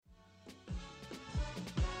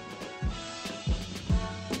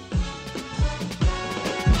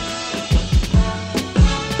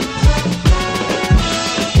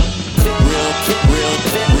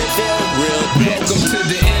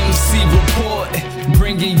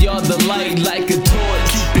bringing y'all the light like a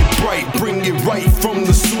torch. Keep it bright, bring it right from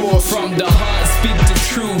the source. From the heart, speak the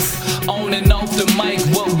truth. On and off the mic,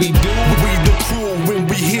 what we do. We the crew when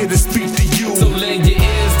we here to speak to you. So lend your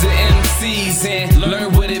ears to MCs and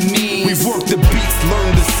learn what it means. We've worked the beats,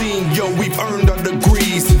 learned the scene, yo, we've earned our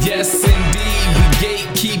degrees. Yes, indeed, we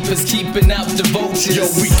gatekeepers, keeping out the vultures. Yo,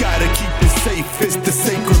 we gotta keep it safe, it's the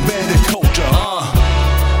sacred man and culture.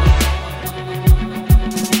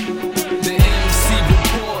 The MC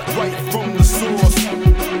report, right from the source,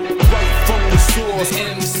 right from the source. the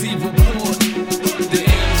MC report, the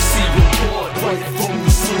MC report, right from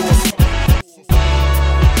the source.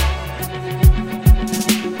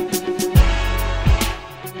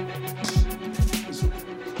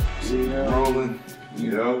 Rollin.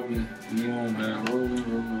 Yo, man,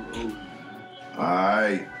 rolling.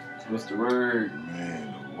 Alright. What's the word?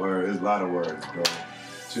 Man, the word, there's a lot of words, bro.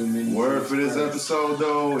 Too many. Word for this episode,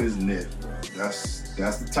 though, is Nip, bro. That's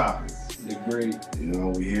the topic. The great. You know,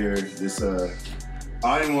 we hear this,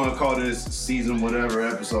 I don't even want to call this season whatever,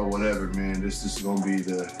 episode whatever, man. This is going to be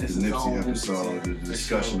the Nipsey episode, the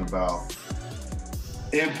discussion about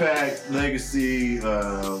impact, legacy,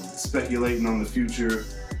 speculating on the future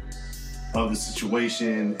of the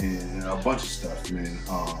situation, and a bunch of stuff, man.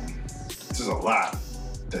 There's a lot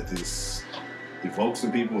that this evokes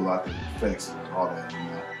in people, a lot that affects and all that, you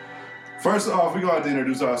know. First off, we got to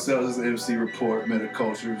introduce ourselves as the MC Report,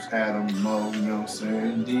 Metacultures, Adam, Mo, you know what I'm saying?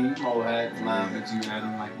 Indeed, Mo had live with you,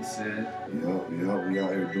 Adam, like you said. Yup, we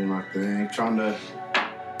out here doing our thing, trying to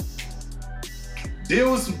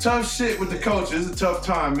deal with some tough shit with the culture. It's a tough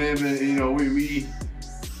time, man. But, you know, we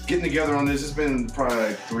getting together on this. It's been probably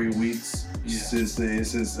like 3 weeks since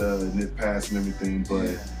Nip passed and everything, but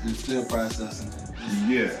it's still processing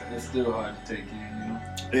it. It's still hard to take in, you know.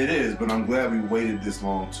 It is, but I'm glad we waited this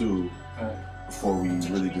long too before we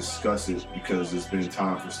really discuss it, because it's been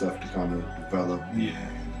time for stuff to kind of develop. Yeah,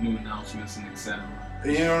 new announcements and etc.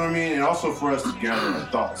 You know what I mean? And also for us to gather our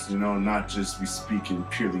thoughts, you know, not just be speaking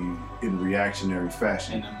purely in reactionary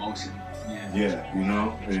fashion. And emotion. Yeah, you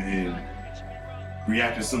know, and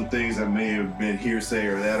react to some things that may have been hearsay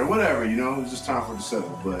or that or whatever, you know. It's just time for it to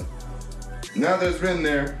settle. But now that it's been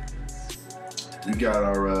there, we got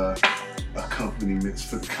our accompaniments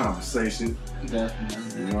for the conversation.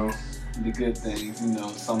 Definitely. You know? The good things, you know,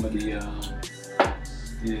 some of the,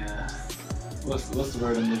 what's the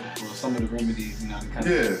word I'm looking for? Some of the remedies, you know, to kind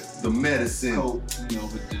of the medicine. Cope, you know,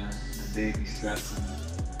 with the daily stress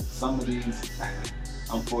and some of these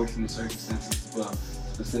unfortunate circumstances as well.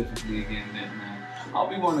 Specifically, again, that man. All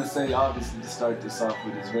we want to say, obviously, to start this off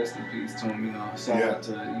with is rest in peace to him. You know, shout out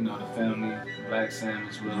to, you know, the family, Black Sam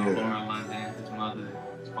as well, Lauren London, his mother,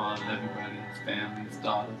 his father, everybody, his family, his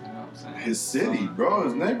daughters. You know what I'm saying? His city, bro,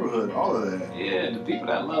 his neighborhood, all of that. Yeah, the people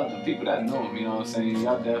that love him, people that know him. You know what I'm saying?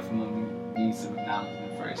 Y'all definitely need some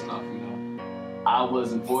acknowledgement first off. You know, I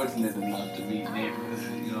wasn't fortunate enough to meet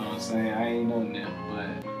neighborhood. You know what I'm saying? I ain't know Nip, but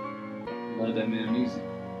love that man music.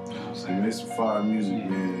 You know what I'm saying? He made some fire music,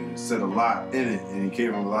 man. Said a lot in it, and he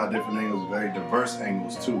came from a lot of different angles, very diverse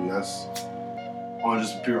angles too. That's on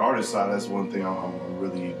just a pure artist side. That's one thing I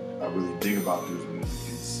really dig about this music.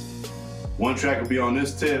 It's one track will be on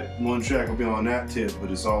this tip, one track will be on that tip,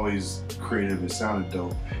 but it's always creative and sounded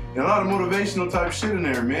dope. And a lot of motivational type shit in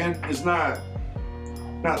there, man. It's not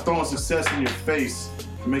throwing success in your face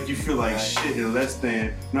to make you feel like shit and less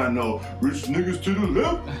than, not no rich niggas to the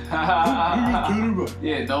left, niggas to the right.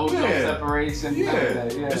 Yeah, no separation.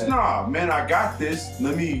 It's man, I got this.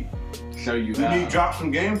 Let me show you. Let me drop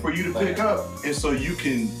some game for you to pick up, and so you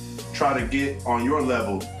can try to get on your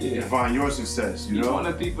level and find your success. You know, you want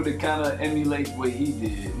the people to kind of emulate what he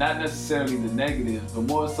did, not necessarily the negatives, but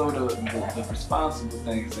more so the responsible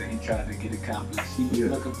things that he tried to get accomplished. He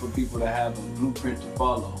was looking for people to have a blueprint to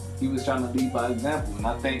follow. He was trying to lead by example, and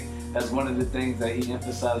I think that's one of the things that he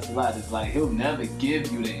emphasized a lot. Is like he'll never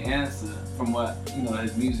give you the answer from what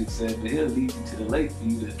his music said, but he'll lead you to the lake for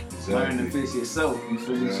you to learn to fish yourself. You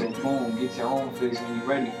feel me? So boom, get your own fish when you're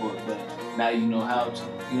ready for it. But now you know how to.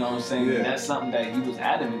 You know what I'm saying? Yeah. That's something that he was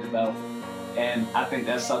adamant about, and I think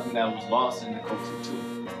that's something that was lost in the culture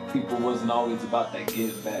too. People wasn't always about that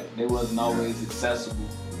give back. They wasn't always accessible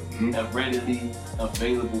and readily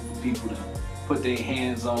available for people to put their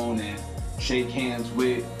hands on and shake hands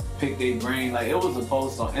with, pick their brain. Like, it was a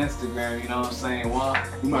post on Instagram, you know what I'm saying?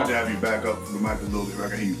 We might have you back up the mic a little bit. I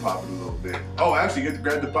can hear you pop it a little bit. Oh, actually,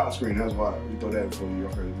 grab the pop screen. That's why. We throw that before you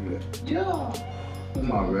afraid to do that. Yeah.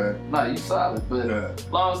 My bad. Nah, you solid. But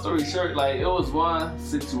long story short, like, it was one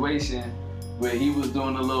situation where he was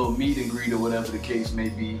doing a little meet and greet or whatever the case may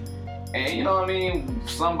be. And you know what I mean?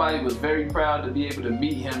 Somebody was very proud to be able to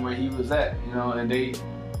meet him where he was at, you know, and they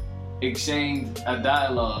exchanged a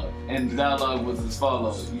dialogue. And the dialogue was as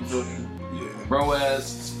follows. You feel me? Yeah. Bro ass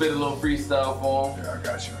spit a little freestyle for him. Yeah, I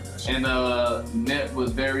got you. And Nip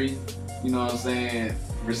was very, you know what I'm saying,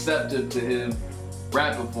 receptive to him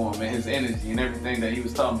rapping for him and his energy and everything that he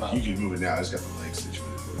was talking about. You can move it now. I just got the legs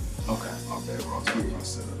situated. Okay. My bad, we're all talking about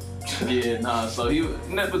setup. Yeah, nah, so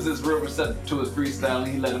Nip was just real receptive to his freestyle,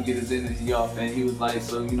 and he let him get his energy off, and he was like,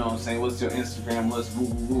 so, you know what I'm saying, what's your Instagram, what's woo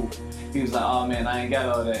woo woo? He was like, oh man, I ain't got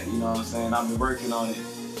all that, you know what I'm saying, I've been working on it.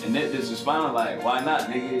 And Nip just responded like, why not,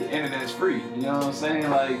 nigga, internet's free, you know what I'm saying,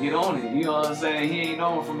 like, get on it, you know what I'm saying, he ain't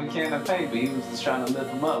known from a can of paint, but he was just trying to lift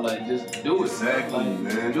him up, like, just do it, exactly, like,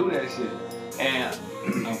 man. do that shit. And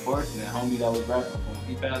unfortunately, homie that was rapping for him,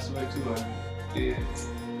 he passed away too, yeah,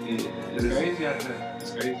 it's crazy out there,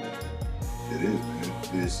 it's crazy. It is,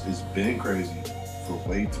 man. It's been crazy for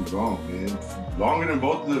way too long, man. Longer than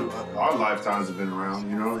both of our lifetimes have been around,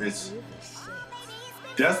 you know?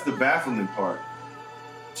 That's the baffling part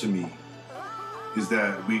to me, is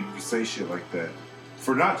that we say shit like that.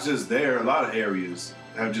 For not just there, a lot of areas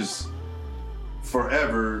have just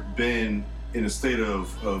forever been in a state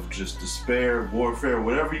of just despair, warfare,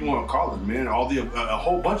 whatever you want to call it, man. All a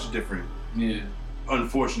whole bunch of different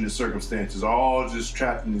unfortunate circumstances, all just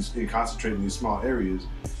trapped in concentrated in these small areas.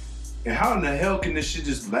 And how in the hell can this shit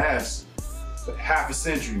just last half a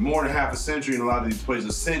century, more than half a century in a lot of these places,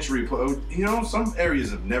 a century? You know, some areas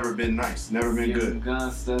have never been nice, never been good.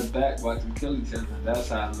 Guns step back, watch them kill each other. That's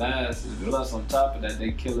how it lasts. And plus, on top of that,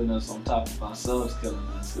 they killing us on top of ourselves killing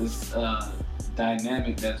us. It's a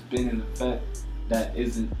dynamic that's been in effect that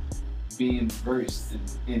isn't being reversed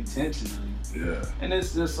intentionally. Yeah. And it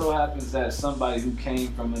just so happens that somebody who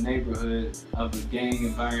came from a neighborhood of a gang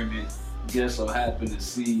environment just so happened to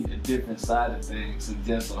see a different side of things and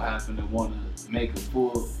just so happened to want to make a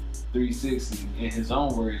full 360 in his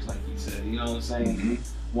own words, like he said. You know what I'm saying? Mm-hmm.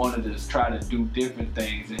 Wanted to try to do different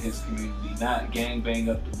things in his community, not gangbang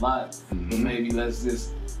up the lot, but maybe let's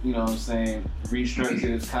just, you know what I'm saying,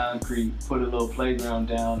 restructure this concrete, put a little playground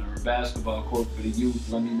down or a basketball court for the youth.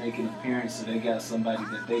 Let me make an appearance so they got somebody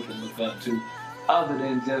that they can look up to other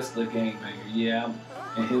than just a gangbanger. Yeah, I'm,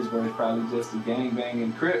 in his words, probably just a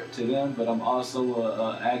gangbanging Crip to them, but I'm also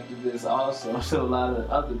an activist also to a lot of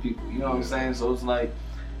other people. You know what I'm saying? So it's like,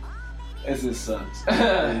 it just sucks.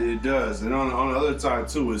 It does. And on the other side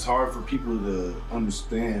too, it's hard for people to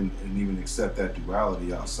understand and even accept that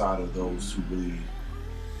duality outside of those who really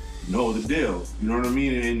know the deal. You know what I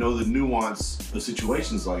mean? And know the nuance of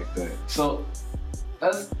situations like that. So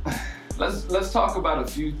let's talk about a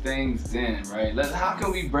few things then, right? How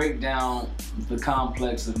can we break down the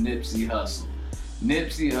complex of Nipsey Hussle?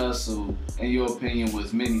 Nipsey Hussle, in your opinion,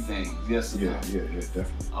 was many things, yes or no? Yeah,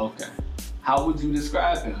 definitely. Okay. How would you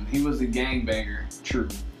describe him? He was a gangbanger, true.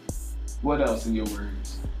 What else in your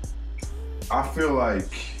words? I feel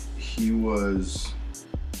like he was,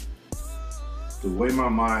 the way my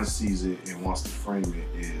mind sees it and wants to frame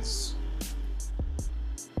it is,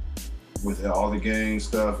 with all the gang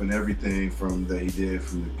stuff and everything from that he did,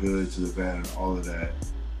 from the good to the bad and all of that,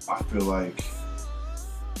 I feel like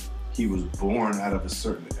he was born out of a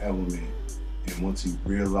certain element, and once he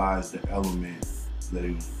realized the element that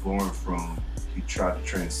he was born from, he tried to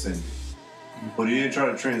transcend it. But he didn't try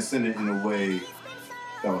to transcend it in a way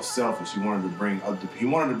that was selfish. He wanted to bring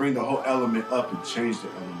the whole element up and change the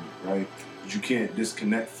element, right? But you can't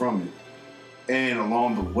disconnect from it. And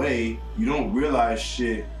along the way, you don't realize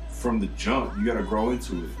shit from the jump. You gotta grow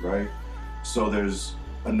into it, right? So there's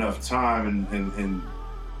enough time and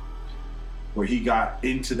where he got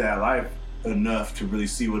into that life enough to really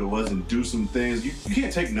see what it was and do some things. You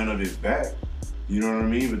can't take none of it back. You know what I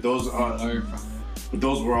mean? But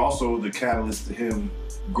those were also the catalyst to him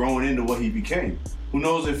growing into what he became. Who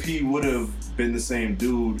knows if he would have been the same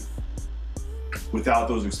dude without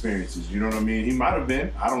those experiences? You know what I mean? He might have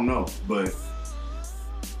been. I don't know. But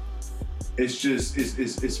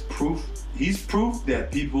it's proof. He's proof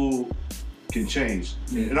that people can change.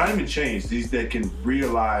 Yeah. And not even change. These that can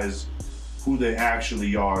realize who they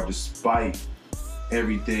actually are despite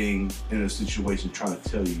everything in a situation trying to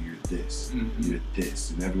tell you you're this, you're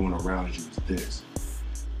this, and everyone around you is this.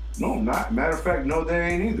 No, I'm not. Matter of fact, no, they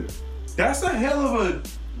ain't either. That's a hell of a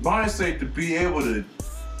mindset to be able to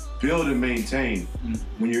build and maintain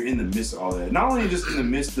when you're in the midst of all that. Not only just in the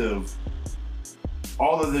midst of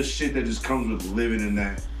all of the shit that just comes with living in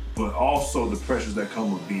that, but also the pressures that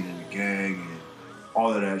come with being in the gang and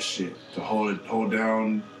all of that shit. To hold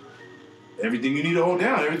down everything you need to hold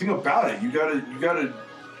down, everything about it. You gotta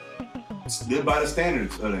live by the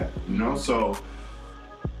standards of that, you know? So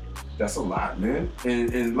That's a lot, man.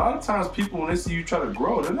 And a lot of times people, when they see you try to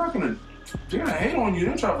grow, they're gonna hate on you. They're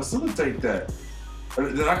gonna try to facilitate that.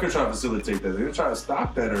 They're not gonna try to facilitate that. They're gonna try to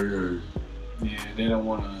stop that or Yeah, they don't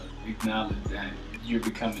want to acknowledge that you're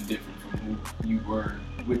becoming different from who you were,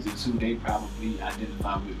 which is who they probably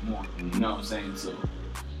identify with more. You know what I'm saying? So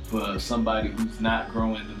for somebody who's not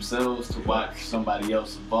growing themselves to watch somebody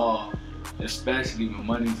else evolve, especially when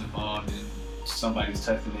money's involved and somebody's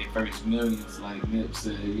touching their first millions, like Nip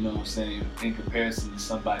said, you know what I'm saying, in comparison to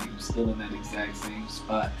somebody who's still in that exact same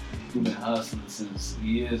spot, who's been hustling since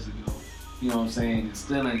years ago, you know what I'm saying, and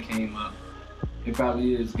still ain't came up. It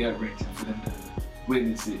probably is gut-wrenching for them to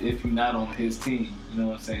witness it if you're not on his team, you know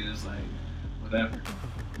what I'm saying, it's like, whatever.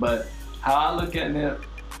 But how I look at Nip,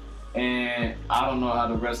 and I don't know how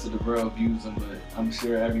the rest of the world views him, but I'm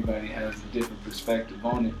sure everybody has a different perspective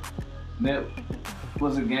on it. Nip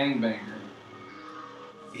was a gangbanger.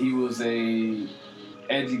 He was a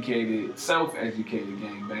self-educated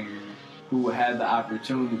gangbanger who had the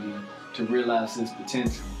opportunity to realize his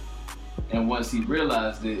potential. And once he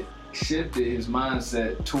realized it, shifted his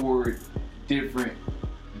mindset toward different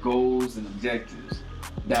goals and objectives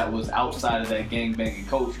that was outside of that gangbanging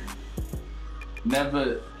culture.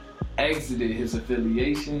 Never exited his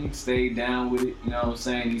affiliation, he stayed down with it, you know what I'm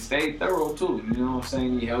saying? He stayed thorough too, you know what I'm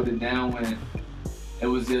saying? He held it down when it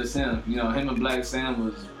was just him. You know, him and Black Sam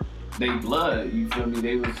was, they blood, you feel me?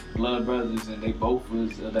 They was blood brothers and they both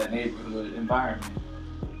was of that neighborhood environment.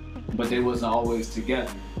 But they wasn't always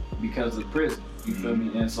together because of prison, you feel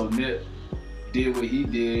me? And so Nip did what he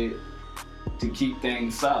did to keep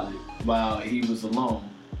things solid while he was alone.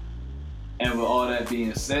 And with all that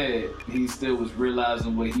being said, he still was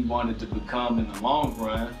realizing what he wanted to become in the long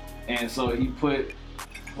run. And so he put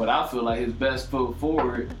what I feel like his best foot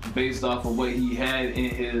forward based off of what he had in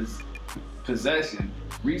his possession,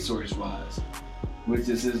 resource-wise, which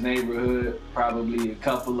is his neighborhood, probably a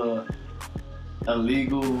couple of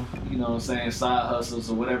illegal, you know what I'm saying, side hustles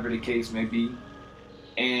or whatever the case may be.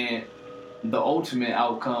 And the ultimate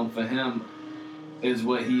outcome for him is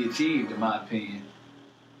what he achieved, in my opinion.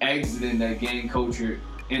 Exiting that gang culture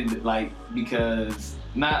because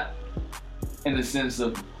not in the sense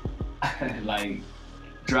of like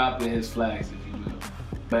dropping his flags, if you will,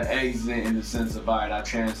 but exiting in the sense of, all right, I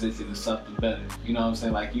transition to something better. You know what I'm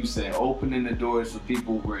saying? Like you said, opening the doors for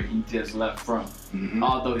people where he just left from. Mm-hmm.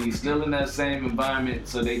 Although he's still in that same environment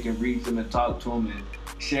so they can reach him and talk to him and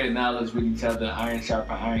share knowledge with each other, iron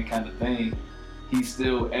sharpen iron kind of thing, he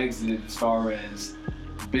still exited as far as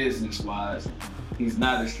business-wise. He's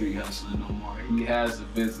not a street hustler no more. He has a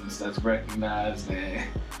business that's recognized and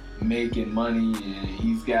making money, and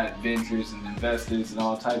he's got ventures and investors and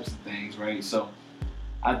all types of things, right? So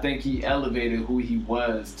I think he elevated who he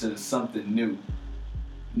was to something new.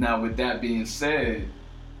 Now, with that being said,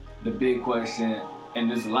 the big question,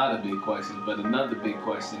 and there's a lot of big questions, but another big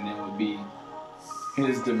question then would be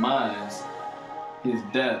his demise, his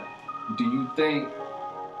death. Do you think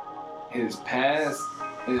his past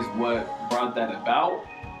is what brought that about?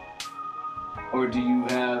 Or do you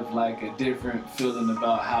have like a different feeling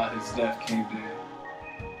about how his death came to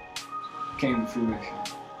fruition?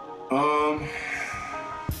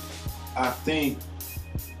 I think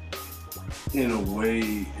in a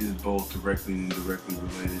way is both directly and indirectly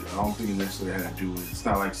related. I don't think it necessarily had to do with it. It's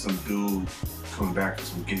not like some dude coming back to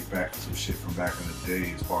some get back to some shit from back in the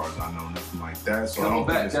day, as far as I know, nothing like that. So coming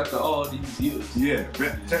back after all these years. Yeah.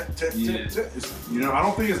 You know, I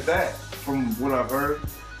don't think it's that from what I've heard.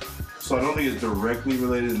 So I don't think it's directly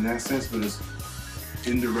related in that sense, but it's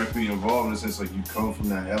indirectly involved in the sense like you come from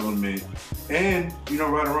that element and, you know,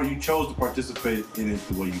 right or wrong, you chose to participate in it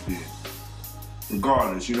the way you did.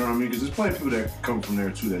 Regardless, you know what I mean? Because there's plenty of people that come from there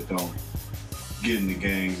too that don't get in the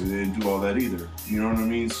gangs and do all that either. You know what I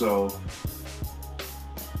mean? So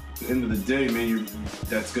at the end of the day, man,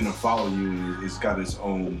 that's gonna follow you, and it's got its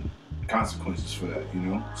own consequences for that, you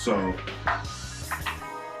know? So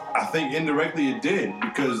I think indirectly it did,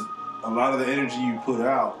 because a lot of the energy you put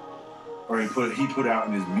out, or he put out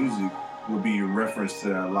in his music, would be a reference to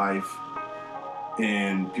that life,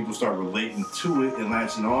 and people start relating to it and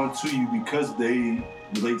latching on to you because they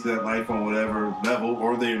relate to that life on whatever level,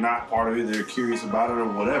 or they're not part of it, they're curious about it or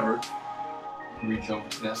whatever. Reach over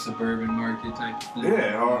to that suburban market type of thing.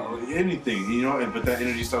 Yeah, or anything, you know, but that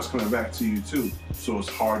energy starts coming back to you too. So it's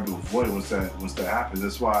hard to avoid once that happens.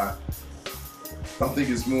 That's why I think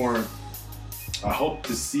it's more, I hope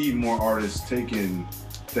to see more artists taking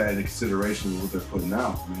that into consideration with what they're putting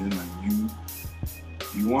out, man. Like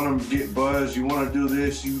you want to get buzzed, you want to do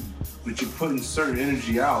this, but you're putting certain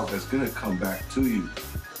energy out that's gonna come back to you.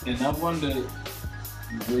 And I wonder,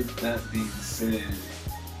 with that being said,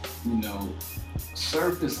 you know,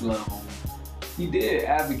 surface level, he did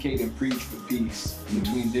advocate and preach for peace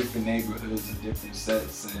between different neighborhoods and different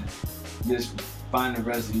sets, and just finding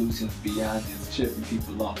resolutions beyond just chipping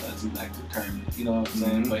people off, as he liked to term it. You know what I'm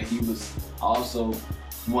saying? But he was also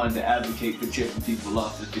one to advocate for chipping people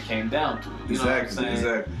off if it came down to it. You know what I'm saying?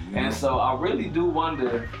 Exactly. And so I really do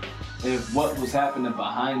wonder if what was happening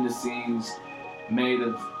behind the scenes may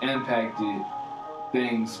have impacted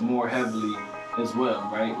things more heavily as well,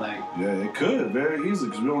 right? Like, yeah, it could very easily,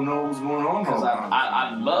 because we don't know what's going on. Because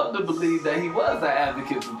I love to believe that he was an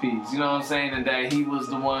advocate for peace, you know what I'm saying? And that he was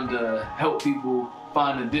the one to help people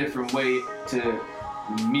find a different way to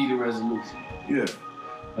meet a resolution. Yeah.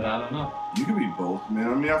 But I don't know. You could be both, man.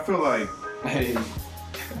 I mean, I feel like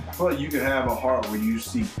you can have a heart where you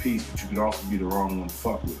seek peace, but you could also be the wrong one to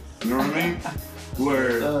fuck with. You know what I mean?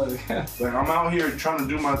 Where, like, I'm out here trying to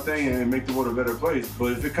do my thing and make the world a better place,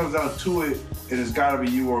 but if it comes down to it and it's gotta be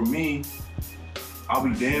you or me, I'll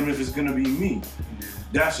be damned if it's gonna be me.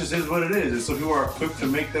 That's just is what it is. And some people are equipped to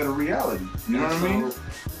make that a reality. You know what I mean?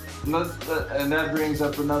 And that brings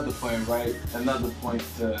up another point, right? Another point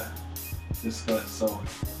to discuss. So,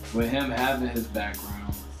 with him having his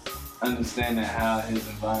background, understanding how his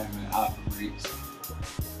environment operates,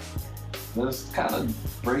 let's kind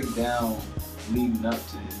of break down leading up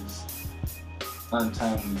to his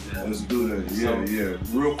untimely death. Let's do that. Yeah.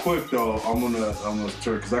 Real quick though, I'm gonna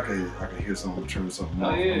turn, because I can hear someone turn something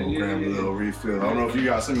off. I'm gonna grab a little refill. I don't know if you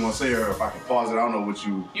got something you want to say, or if I can pause it. I don't know what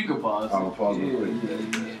you. You can pause. I'll pause it real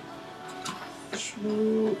quick. Yeah.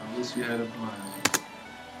 I wish we had a blind.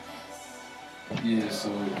 Yeah. So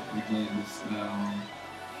again, this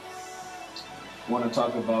want to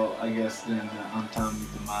talk about, I guess, then the untimely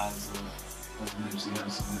demise of Nipsey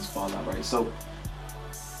Hussle and his fallout, right? So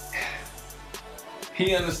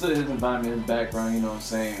he understood his environment, his background, you know what I'm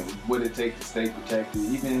saying, what it take to stay protected.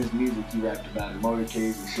 Even in his music, he rapped about it,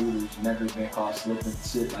 motorcades and shooters, never been caught slipping,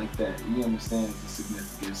 shit like that. He understands the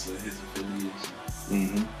significance of his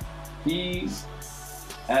affiliation. He's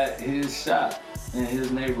at his shop in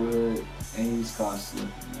his neighborhood and he's caught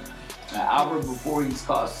slipping, man. An hour before he's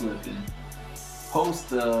caught slipping,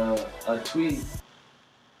 post a tweet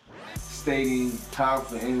stating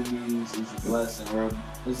powerful enemies is a blessing, or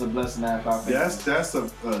it's a blessing to have powerful enemies. That's a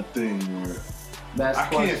thing where I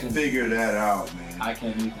can't figure that out, man. I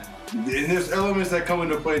can't either. And there's elements that come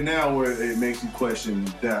into play now where it makes you question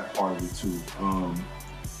that part of it too.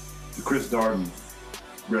 The Chris Darden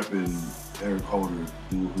repping Eric Holder,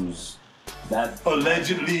 who's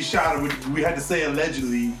allegedly shot him. We had to say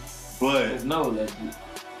allegedly, but there's no allegedly.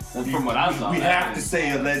 From what I saw, we have to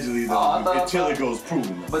say allegedly though, until it goes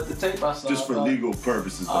proven. But the tape I saw, just for legal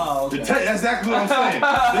purposes. Oh, okay. That's exactly what I'm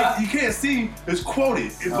saying. You can't see it's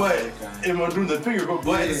quoted, but I'm doing the finger.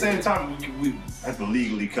 But at the same time, we have to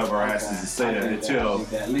legally cover our asses and say that until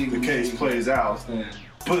the case plays out.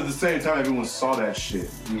 But at the same time, everyone saw that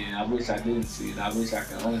shit. Yeah, I wish I didn't see it. I wish I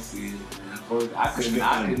could unsee it. I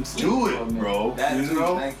couldn't do it, bro. You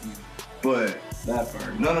know? Thank you. But that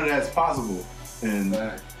part. None of that's possible, and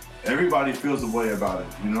everybody feels the way about it,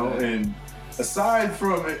 you know? And aside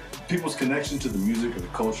from it, people's connection to the music or the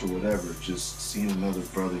culture, whatever, just seeing another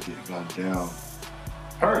brother get gunned down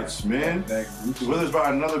hurts, man. Whether it's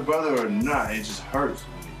by another brother or not, it just hurts.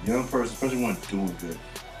 A young person, especially one doing good,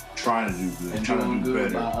 trying to do good, and trying to do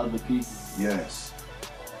better. By other people. Yes.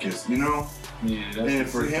 Guess, you know? Yeah, and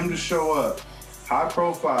for him to show up, high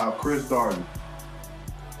profile, Chris Darden,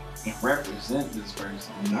 and represent this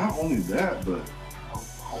person. Not only that, but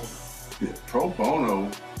pro bono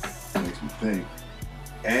makes me think.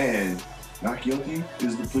 And not guilty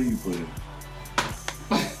is the plea you put in.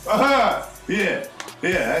 Yeah,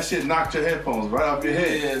 that shit knocked your headphones right off your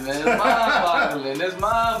head. Yeah, man, it's mind-boggling. It's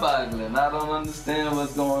mind-boggling. I don't understand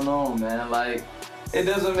what's going on, man. Like, it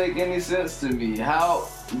doesn't make any sense to me how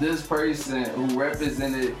this person who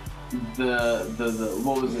represented the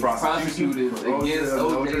what was it, prosecutors against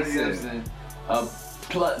O.J. Simpson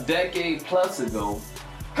a decade plus ago.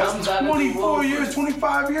 Comes out 24 years,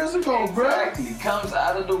 25 years ago, bro. Exactly. Comes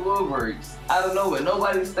out of the woodworks, out of nowhere.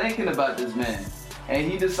 Nobody's thinking about this man. And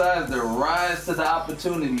he decides to rise to the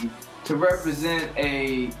opportunity to represent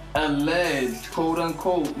a alleged,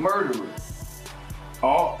 quote-unquote, murderer.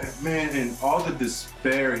 And all the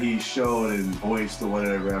despair he showed and voiced or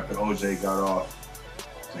whatever after OJ got off.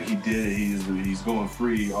 So he did it, he's going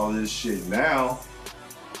free, all this shit. Now,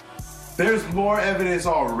 there's more evidence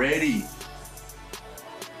already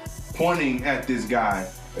pointing at this guy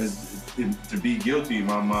as to be guilty in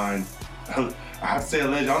my mind. I have to say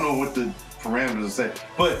alleged, I don't know what the parameters say,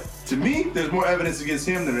 but to me, there's more evidence against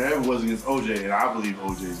him than there ever was against OJ, and I believe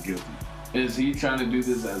OJ is guilty. Is he trying to do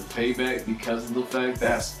this as payback because of the fact that...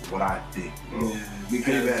 That's what I think, bro. Yeah,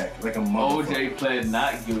 because payback, like a motherfucker. OJ pled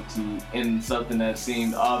not guilty in something that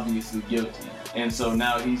seemed obviously guilty. And so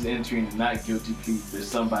now he's entering a not guilty plea for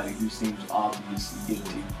somebody who seems obviously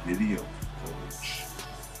guilty. Video footage.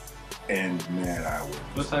 And mad I was.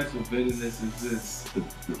 What type of bitterness is this?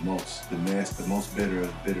 The most bitter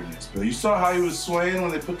of bitterness. But you saw how he was swaying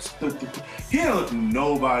when they put he didn't look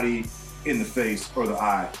nobody in the face or the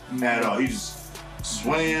eye at all. He just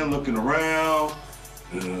swaying, looking around,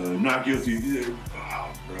 not guilty.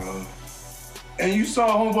 Oh, bro. And you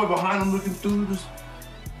saw homeboy behind him looking through this.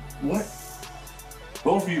 What?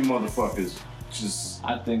 Both of you motherfuckers just...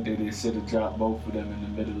 I think that they should have dropped both of them in the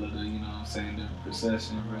middle of the, you know what I'm saying, the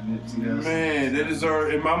procession for Nipsey. Man, they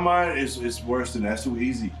deserve, in my mind, it's worse than that's too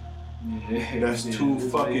easy. Yeah, that's too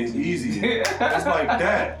fucking easy. It's like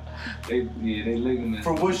that. They ligament.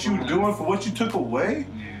 For what you doing, for what you took away.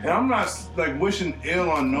 Yeah. And I'm not like wishing ill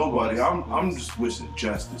on nobody. I'm just wishing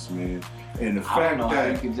justice, man. And the fact that how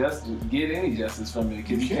you can get any justice from it,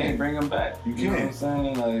 because you can't bring them back. You know what I'm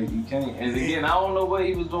saying? Like, you can't. And again, I don't know what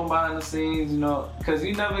he was doing behind the scenes, you know, because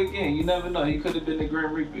you never know. He could have been the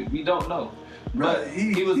Grim Reaper. We don't know. But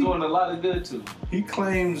he was doing a lot of good too. He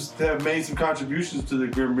claims to have made some contributions to the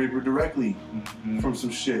Grim Reaper directly from some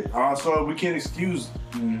shit. So we can't excuse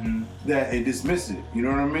that and dismiss it. You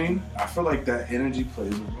know what I mean? I feel like that energy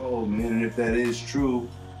plays a role, man. And if that is true,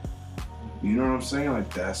 you know what I'm saying?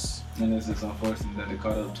 Like that's... And it's just unfortunate that they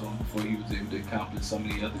caught up to him before he was able to accomplish so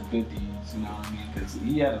many other good deeds, you know what I mean? Because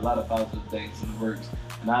he had a lot of positive things in the works.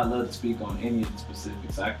 And I'd love to speak on any of the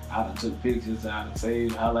specifics. I done took pictures, I done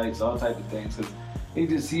saved highlights, all type of things.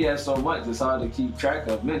 Because he has so much, it's hard to keep track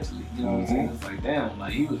of mentally. You know what I'm saying? It's like, damn,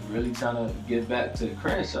 like he was really trying to get back to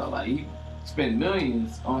Crenshaw. Like he spent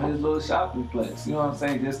millions on his little shopping place. You know what I'm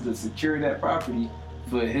saying? Just to secure that property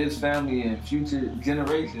for his family and future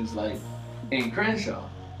generations, like in Crenshaw.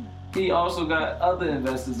 He also got other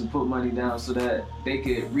investors to put money down so that they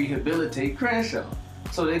could rehabilitate Crenshaw.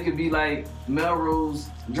 So they could be like Melrose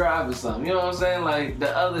Drive or something. You know what I'm saying? Like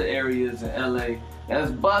the other areas in LA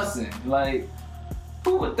that's busting. Like,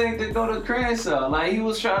 who would think to go to Crenshaw? Like, he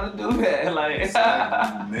was trying to do that. Like,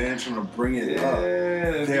 man, trying to bring it up.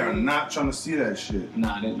 They are not trying to see that shit.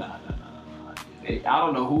 Nah, they're not. I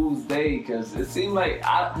don't know who's they, because it seemed like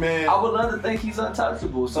I would love to think he's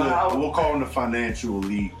untouchable. So we'll call him the financial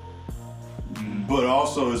elite. But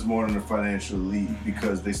also it's more than the financial elite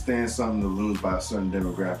because they stand something to lose by a certain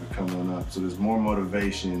demographic coming up. So there's more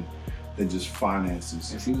motivation than just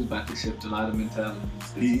finances. Yes, he was about to shift a lot of mentalities.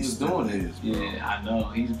 He was doing it. Yeah, I know.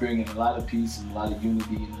 He's bringing a lot of peace and a lot of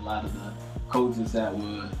unity and a lot of the coaches that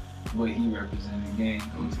were what he represented game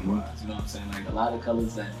coaching wise. You know what I'm saying? Like a lot of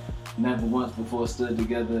colors that never once before stood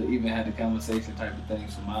together, even had a conversation type of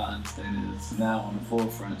things. From my understanding, it's now on the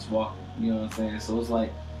forefront walking. You know what I'm saying? So it's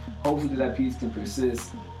like, hopefully that peace can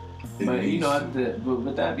persist. But you know, but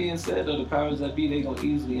with that being said, though, the powers that be, they gonna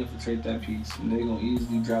easily infiltrate that peace, and they gonna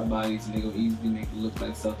easily drop bodies, and they gonna easily make it look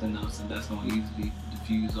like something else, and that's gonna easily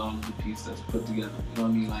diffuse all of the peace that's put together. You know what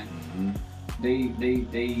I mean? Like they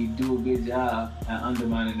do a good job at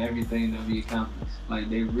undermining everything that we accomplish. Like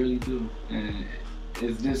they really do, and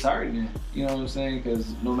it's disheartening. You know what I'm saying?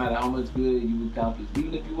 Because no matter how much good you accomplish,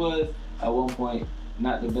 even if you was at one point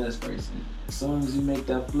not the best person, as soon as you make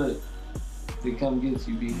that flip, they come get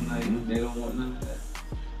you, being like they don't want none of that.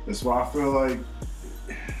 That's why I feel like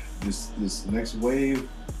this next wave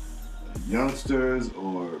of youngsters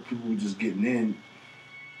or people just getting in,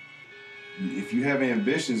 if you have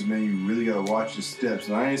ambitions, man, you really gotta watch your steps.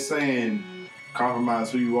 And I ain't saying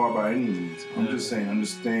compromise who you are by any means. I'm just saying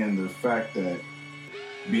understand the fact that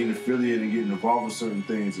being affiliated and getting involved with certain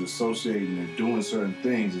things, associating and doing certain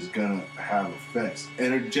things is gonna have effects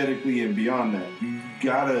energetically and beyond that. You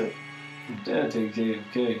gotta. That'll take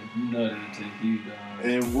JFK. You know that'll take you, dog.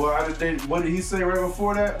 And what did he say right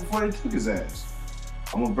before that? Before they took his ass,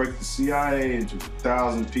 I'm gonna break the CIA into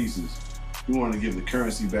 1,000 pieces. He wanted to give the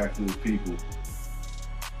currency back to the people.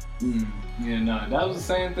 Yeah, no, that was the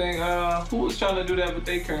same thing. Who was trying to do that with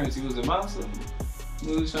their currency? Was it Massa?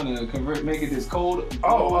 Who was trying to make it this cold?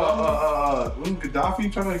 Wasn't Gaddafi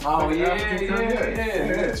trying to make African currency?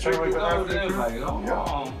 Yeah. Trying to make African currency.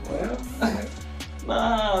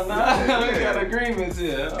 Nah, we got agreements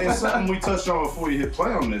here. And something we touched on before you hit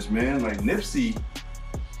play on this, man. Like Nipsey,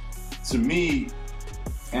 to me,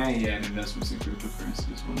 and he had investments in cryptocurrency.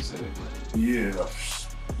 Just want to say that. Yeah,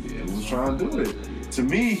 he was trying to do it. Yeah. To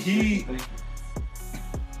me,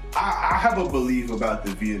 I have a belief about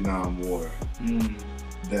the Vietnam War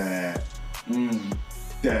that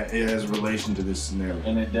it has relation to this scenario.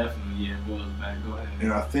 And it definitely goes back. Go ahead.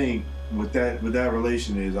 And I think with that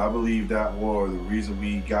relation is, I believe that war, the reason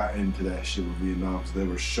we got into that shit with Vietnam, because they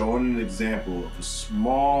were showing an example of a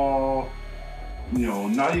small,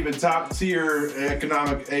 not even top tier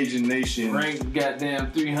economic Asian nation. Ranked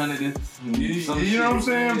goddamn 300. You know what I'm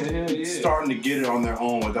saying? Yeah. Starting to get it on their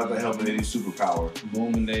own without the help of any superpower.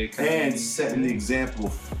 Booming their economy. And setting the example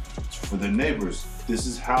for their neighbors. This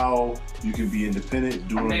is how you can be independent,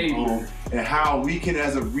 doing your own, and how we can,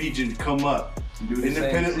 as a region, come up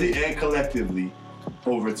independently and collectively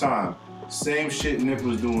over time. Same shit Nip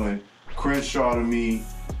was doing. Crenshaw to me,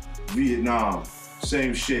 Vietnam,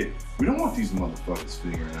 same shit. We don't want these motherfuckers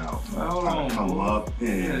figuring out how to come up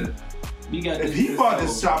and. If he bought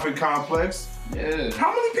this shopping complex, how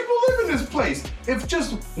many people live in this place? If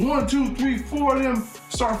just 1, 2, 3, 4 of them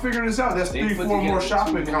start figuring this out, that's 3, 4 more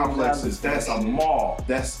shopping complexes. That's a mall.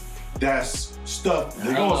 That's stuff.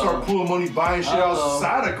 They're gonna start pulling money, buying shit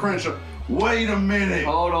outside of Crenshaw. Wait a minute.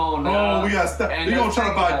 Hold on now. Oh, we got stuff. They're gonna try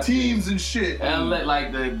to buy teams and shit. LA,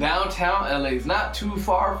 like the downtown LA is not too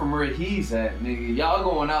far from where he's at, nigga. Y'all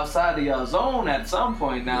going outside of y'all zone at some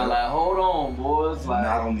point now. Like, hold on, boys. Like,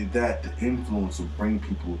 not only that, the influence will bring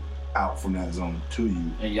people out from that zone to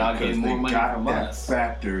you. And y'all getting more money from us. That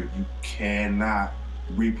factor you cannot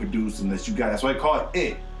reproduce unless you got. That's why they call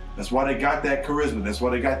it. That's why they got that charisma. That's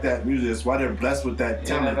why they got that music. That's why they're blessed with that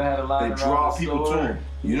talent. They draw people to them.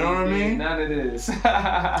 You know what I mean? None of this.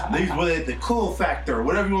 The cool factor,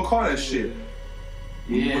 whatever you want to call that shit.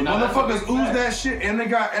 When motherfuckers ooze that shit and they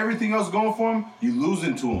got everything else going for them, you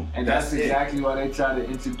losing to them. And that's exactly why they try to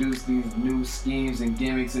introduce these new schemes and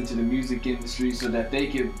gimmicks into the music industry so that they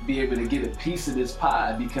can be able to get a piece of this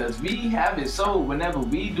pie, because we have it so whenever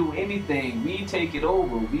we do anything, we take it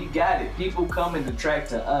over. We got it. People come and attract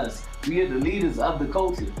to us. We are the leaders of the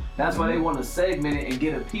culture. That's why they want to segment it and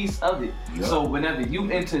get a piece of it. Yep. So whenever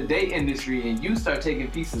you enter their industry and you start taking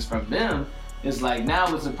pieces from them, it's like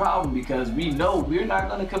now it's a problem because we know we're not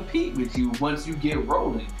going to compete with you once you get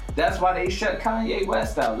rolling. That's why they shut Kanye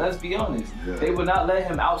West out. Let's be honest. Yeah. They would not let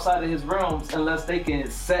him outside of his realms unless they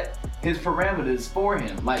can set his parameters for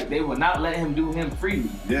him. Like, they would not let him do him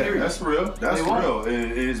freely. Yeah, period. That's real. That's real.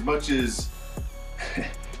 And as much as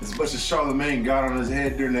Charlamagne got on his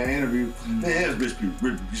head during that interview, man, it's rich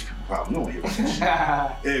people problem. You don't hear about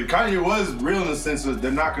that shit. Kanye was real in the sense that they're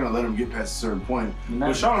not going to let him get past a certain point.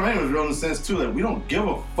 But Charlamagne was real in the sense, too, that we don't give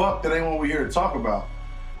a fuck. That ain't what we're here to talk about.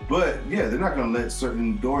 But, yeah, they're not going to let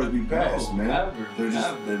certain doors be passed, man. Never.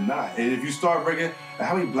 They're not. And if you start breaking,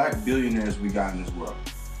 how many black billionaires we got in this world?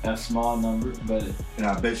 A small number, but... And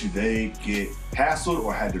I bet you they get hassled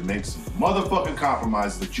or had to make some motherfucking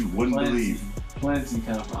compromises that you wouldn't believe. Plenty.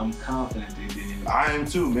 I'm confident they did. I am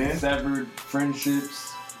too, man. Severed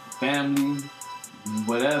friendships, family,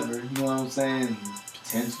 whatever. You know what I'm saying?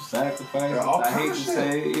 Potential sacrifices. I hate to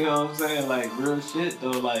say, you know what I'm saying? Like, real shit though.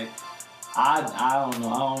 Like, I don't know.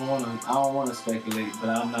 I don't wanna speculate, but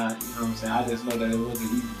I'm not. You know what I'm saying? I just know that it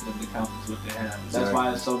wasn't easy for them to accomplish what they have. Exactly. That's why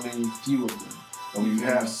there's so many few of them. And when you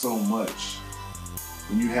have so much,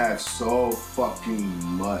 when you have so fucking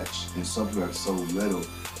much, and some people have so little,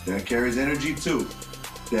 that carries energy too.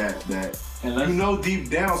 That deep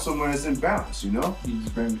down somewhere it's imbalance, you know? You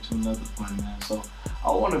just bring me to another point, man. So I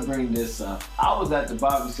want to bring this up. I was at the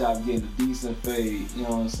barbershop getting a decent fade, you know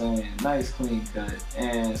what I'm saying? Nice clean cut.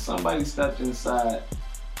 And somebody stepped inside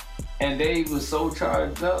and they was so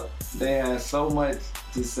charged up, they had so much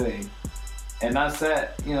to say. And I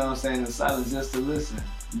sat, you know what I'm saying, in silence just to listen.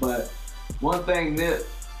 But one thing Nip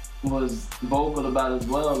was vocal about as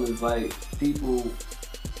well is like people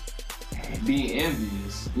being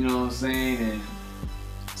envious, you know what I'm saying, and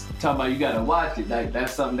talking about you gotta watch it. Like,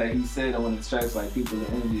 that's something that he said on one of the tracks, like, people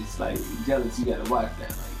are envious, like, jealous, you gotta watch that.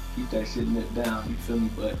 Like, keep that shit Nip down, you feel me?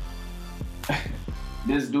 But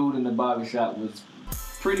this dude in the barbershop was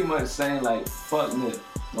pretty much saying, like, fuck Nip.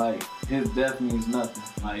 Like, his death means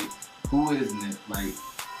nothing. Like, who is Nip?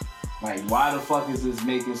 Like, why the fuck is this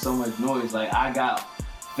making so much noise? Like, I got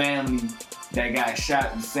family that got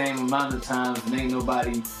shot the same amount of times and ain't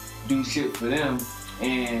nobody do shit for them.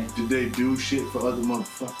 And did they do shit for other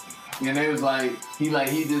motherfuckers? And they was like, he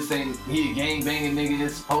just ain't, he a gangbanging nigga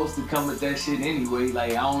that's supposed to come with that shit anyway.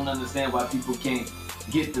 Like, I don't understand why people can't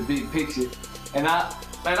get the big picture. And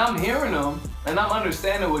I'm hearing him and I'm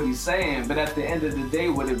understanding what he's saying, but at the end of the day,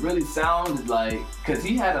 what it really sounded like, cause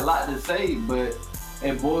he had a lot to say, but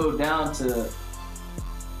it boiled down to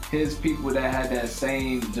his people that had that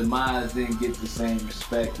same demise didn't get the same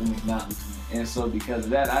respect and acknowledgement. And so because of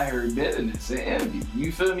that, I heard bitterness and envy.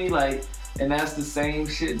 You feel me? Like, and that's the same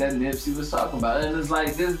shit that Nipsey was talking about. And it's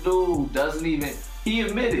like, this dude doesn't even, he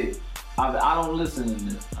admitted, I don't listen to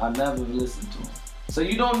Nip. I never listened to him. So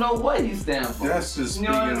you don't know what he stands for. That's just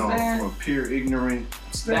speaking on pure ignorant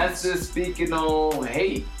stance. That's just speaking on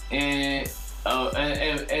hate and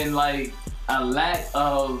like a lack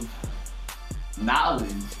of knowledge.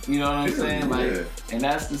 You know what I'm saying? Like, and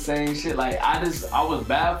that's the same shit. Like, I was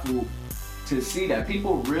baffled to see that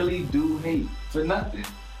people really do hate for nothing.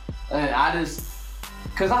 And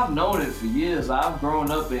cause I've known it for years. I've grown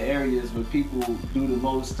up in areas where people do the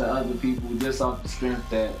most to other people just off the strength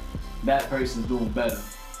that person's doing better.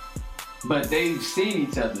 But they've seen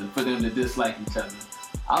each other for them to dislike each other.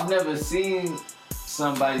 I've never seen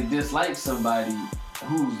somebody dislike somebody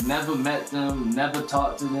who's never met them, never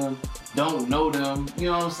talked to them, don't know them, you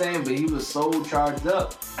know what I'm saying? But he was so charged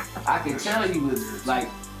up. I could tell he was like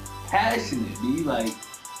passionate, like,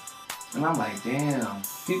 and I'm like, damn,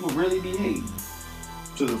 people really be hating.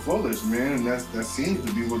 To the fullest, man, and that seems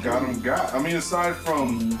to be what got him got. I mean, aside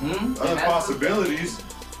from other possibilities,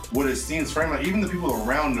 what it seems framed like, even the people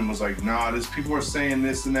around him was like, nah, people are saying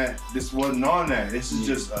this and that. This wasn't on that. This is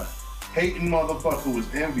just a hating motherfucker who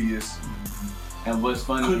was envious. And what's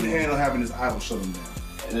funny couldn't handle having his idol shut him down.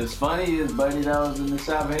 And it's funny is buddy that was in the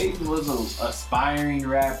shop, Hayden was an aspiring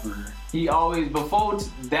rapper. He always, before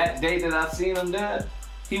that day that I seen him there,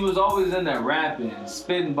 he was always in there rapping,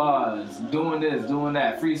 spitting bars, doing this, doing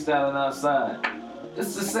that, freestyling outside.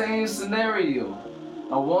 It's the same scenario.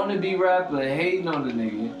 A wannabe rapper hating on the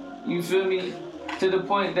nigga, you feel me? To the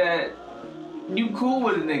point that you cool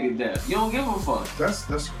with a nigga death. You don't give a fuck.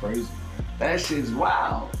 That's crazy. That shit's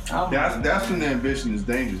wild. That's when the ambition is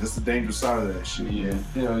dangerous. That's the dangerous side of that shit. Yeah.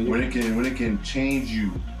 When it can change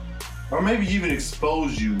you, or maybe even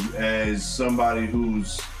expose you as somebody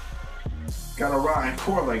who's got a rotten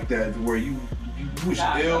core like that, where you wish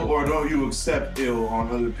ill or don't you accept ill on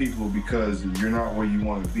other people because you're not where you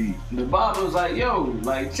want to be. The Bible was like, yo,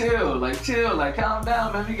 like chill, like calm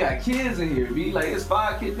down, man. We got kids in here, be like, it's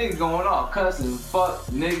 5 kid niggas going off, cussing, fuck,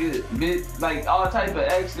 nigga, bitch, like all type of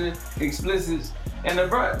extra explicits. And the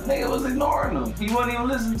nigga was ignoring them. He wasn't even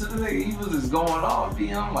listening to the nigga. He was just going off.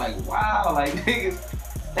 I'm like, wow, like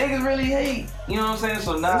niggas really hate. You know what I'm saying?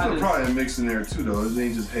 So now there's probably a mix in there too, though. It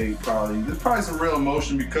ain't just hate. There's probably some real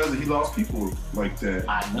emotion because he lost people like that.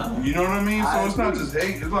 I know. You know what I mean? So it's not just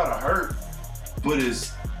hate. There's a lot of hurt, but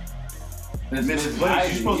it's misplaced.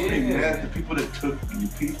 You're supposed to be mad at the people that took your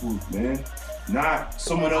people, man. Not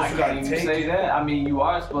someone else who got taken. I can't say that. I mean, you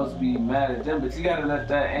are supposed to be mad at them, but you gotta let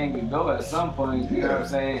that anger go at some point. You know what I'm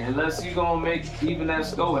saying? Unless you gonna make even that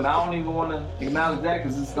score, and I don't even want to acknowledge that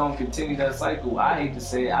because it's gonna continue that cycle. I hate to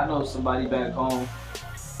say it. I know somebody back home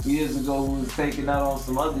years ago who was taking out on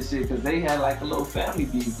some other shit because they had like a little family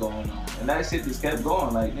beef going on, and that shit just kept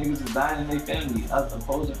going. Like niggas was dying in their family,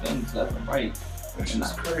 opposing families left and right. That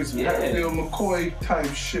shit's crazy. Hatfield McCoy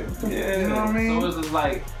type shit. Yeah, you know what I mean? So it's just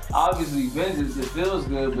like, obviously vengeance, it feels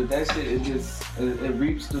good, but that shit, it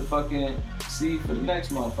reaps the fucking seed for the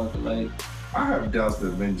next motherfucker. Like, I have doubts that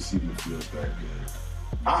vengeance even feels that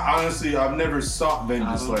good. I've never sought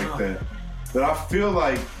vengeance like that, but I feel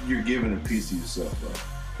like you're giving a piece of yourself up.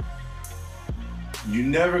 You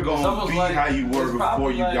never gonna be like, how you were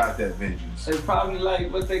before you got that vengeance. It's probably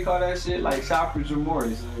like what they call that shit, like shopper's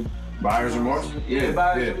remorse. Buyer's remorse? Yeah,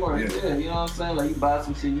 buyer's remorse. Yeah, you know what I'm saying? Like, you buy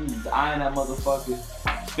some shit, you eyeing that motherfucker,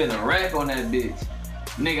 spend a rack on that bitch.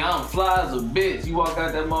 Nigga, I'm fly as a bitch. You walk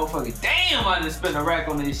out that motherfucker, damn, I just spent a rack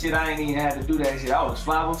on this shit. I ain't even had to do that shit. I was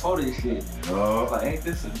fly before this shit. Like, ain't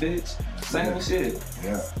this a bitch? Same shit.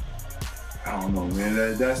 Yeah. I don't know,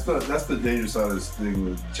 man. That's the dangerous side of this thing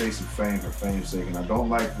with chasing fame for fame's sake. And I don't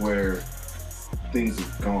like where things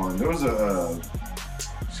have gone. There was an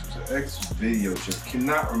ex-video chick,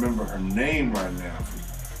 cannot remember her name right now.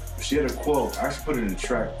 She had a quote. I actually put it in a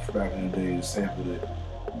track back in the day and sampled it.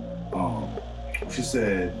 She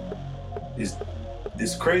said,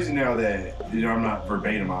 it's crazy now that, I'm not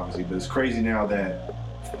verbatim obviously, but it's crazy now that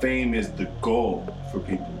fame is the goal for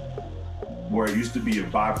people, where it used to be a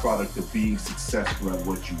byproduct of being successful at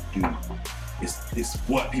what you do. It's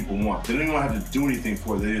what people want. They don't even have to do anything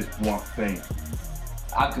for it, they just want fame.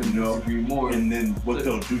 I couldn't disagree more. And then what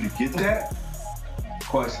they'll do to get that?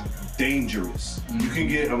 Question. Dangerous. Mm-hmm. You can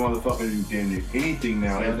get a motherfucker to do damn near anything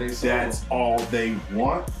now if that's all they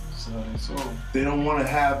want. So. They don't want to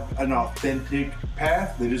have an authentic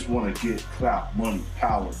path. They just want to get clout, money,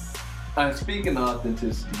 power. Speaking of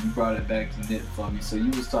authenticity, you brought it back to Nip for me. So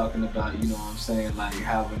you was talking about, you know what I'm saying, like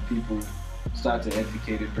how when people start to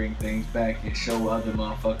educate and bring things back and show other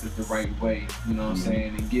motherfuckers the right way, you know what I'm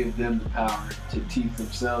saying, and give them the power to teach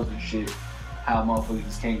themselves and shit, how motherfuckers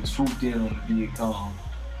just came swooped in on the Vietcong.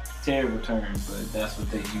 Terrible term, but that's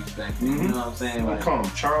what they used back then, you know what I'm saying? Like, call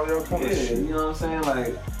him Charlie O'Connor. Yeah, you know what I'm saying?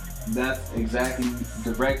 Like, that's exactly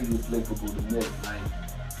directly applicable to Nip. Like,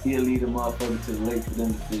 he'll lead a motherfucker to the lake for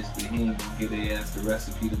them to fish, but he ain't gonna give their ass the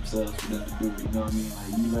recipe themselves for them to do it. You know what I mean?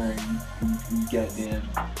 Like, you learn, you goddamn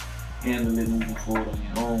handle it moving forward on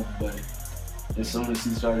your own. But as soon as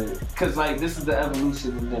he started, cause like this is the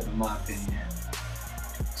evolution of Nip in my opinion.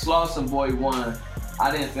 Slauson Boy 1, I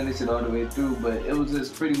didn't finish it all the way through, but it was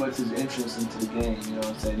just pretty much his entrance into the game, you know what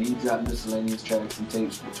I'm saying? He dropped miscellaneous tracks and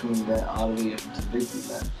tapes between that all the way up to Victory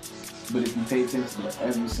Lap. But if you pay attention to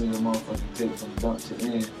every single motherfucking tape from dump to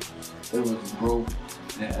end, it was growth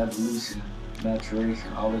and evolution,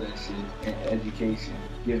 maturation, all of that shit, and education,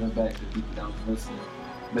 giving back to people that was listening.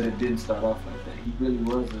 But it didn't start off like that. He really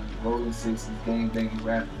was a Rollin Sixes gang-banging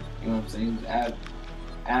rapper, you know what I'm saying? He was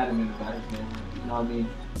adamant about his neighborhood, you know what I mean?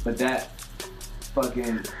 But that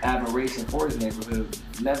fucking admiration for his neighborhood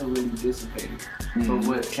never really dissipated. But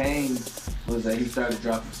what changed was that he started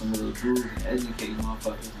dropping some little grooves and educating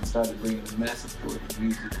motherfuckers and started bringing the message for his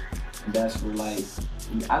music. And that's where, like,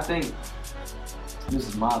 I think, this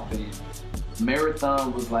is my opinion,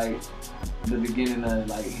 Marathon was like the beginning of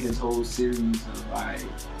like his whole series of, alright,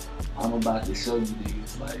 I'm about to show you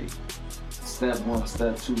niggas, like, step 1,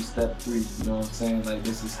 step 2, step 3, you know what I'm saying? Like,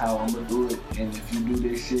 this is how I'm gonna do it, and if you do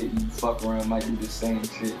this shit, you fuck around, might do the same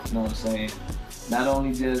shit, you know what I'm saying? Not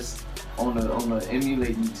only just on the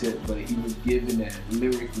emulating tip, but he was giving that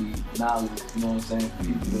lyrically knowledge, you know what I'm saying, for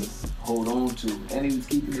people to hold on to. And he was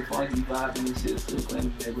keeping it funky, vibing and shit, still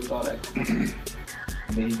claiming that with all that. And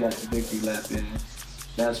then he got the Victory Lap in.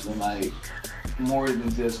 That's when, like, more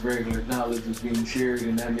than just regular knowledge was being shared,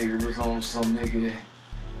 and that nigga was on some nigga,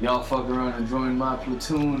 y'all fuck around and join my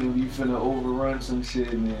platoon and we finna overrun some shit,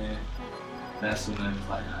 and then that's when I was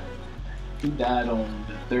like, all right. He died on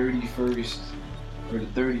the 31st or the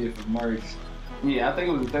 30th of March. Yeah, I think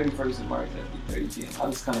it was the 31st of March at 30 p.m. I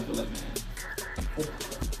just kind of feel like, man,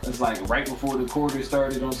 it's like right before the quarter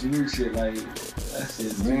started on some new shit. Like, that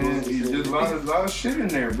shit. Man, there's a lot of shit in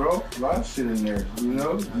there, bro. A lot of shit in there. You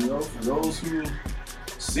know, for those who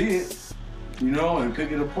see it, you know, and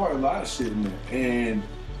pick it apart, a lot of shit in there. And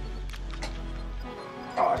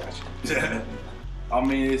I got you. I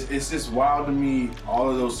mean, it's just wild to me, all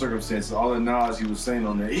of those circumstances, all the knowledge he was saying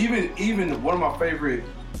on there. Even one of my favorite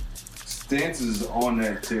stances on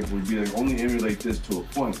that tip would be like, only emulate this to a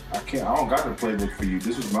point. I don't got the playbook for you.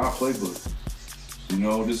 This was my playbook. You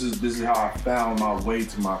know, this is how I found my way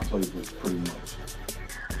to my playbook, pretty much.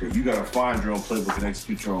 But you gotta find your own playbook and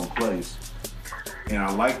execute your own plays. And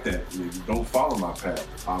I like that. Don't follow my path.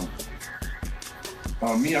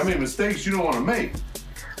 I made mistakes you don't want to make.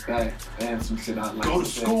 And some shit I like. Go to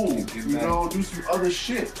school, you know, do some other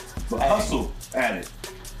shit. But hustle at it.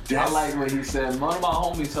 I like what he said. One of my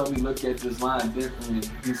homies told me look at this line differently.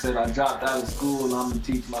 He said, I dropped out of school and I'm gonna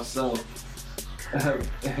teach myself.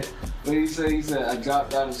 What he said, I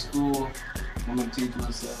dropped out of school, I'm gonna teach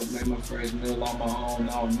myself, make my first meal on my own,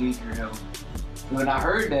 I don't need your help. When I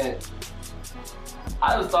heard that,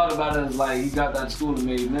 I just thought about it as like he dropped out of school and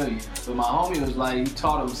made millions. But my homie was like, he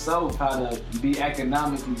taught himself how to be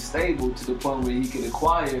economically stable to the point where he could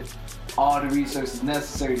acquire all the resources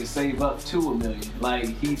necessary to save up to $1 million. Like,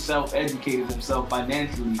 he self-educated himself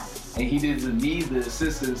financially and he didn't need the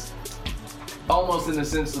assistance, almost in the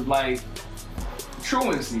sense of like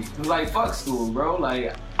truancy. Like, fuck school, bro.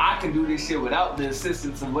 Like, I can do this shit without the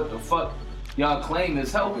assistance of what the fuck y'all claim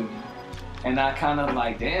is helping me. And I kind of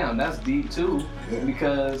like, damn, that's deep too,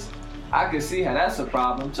 because I can see how that's a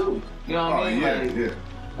problem too. You know what I mean? Yeah.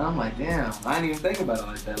 I'm like, damn, I didn't even think about it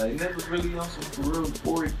like that. Like, that was really on some for real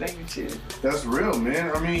forward thinking shit. That's real,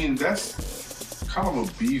 man. I mean, that's kind of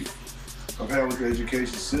a beef I've had with the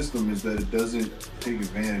education system, is that it doesn't take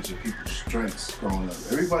advantage of people's strengths growing up.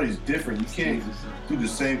 Everybody's different. You can't do the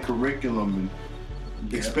same curriculum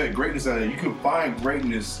and expect greatness out of it. You can find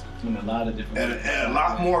greatness in a lot of different at a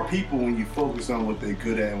lot more people when you focus on what they're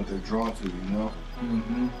good at and what they're drawn to, you know?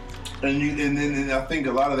 Mm-hmm. And then I think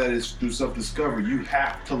a lot of that is through self-discovery. You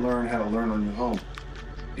have to learn how to learn on your own.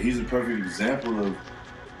 He's a perfect example of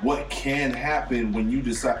what can happen when you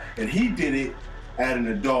decide. And he did it at an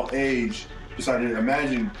adult age. Decided to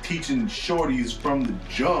imagine teaching shorties from the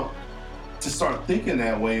jump to start thinking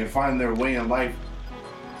that way and find their way in life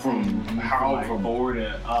from from board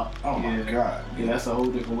to up. Oh my God. Yeah, that's a whole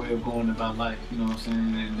different way of going about life, you know what I'm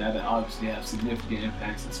saying? And that obviously have significant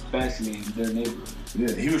impacts, especially in their neighborhood.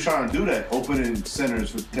 Yeah, he was trying to do that, opening centers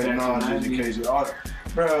for technology, education, all that.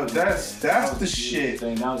 Bro, that's the shit.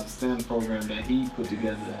 That was a STEM program that he put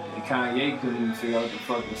together. And Kanye couldn't even figure out what the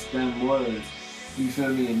fuck the STEM was. You feel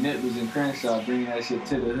me? And Nip was in Crenshaw bringing that shit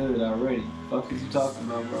to the hood already. Fuck is you talking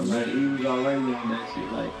about, bro? Like, he was already on that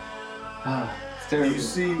shit. Like, It's terrible. You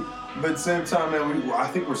see, but at the same time, man, I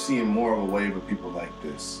think we're seeing more of a wave of people like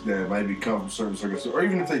this that might become from certain circumstances, or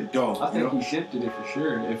even if they don't. I think he shifted it for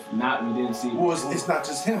sure. If not, we didn't see it. Well, it's not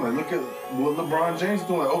just him. Like, look at what LeBron James is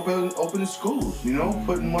doing, opening schools,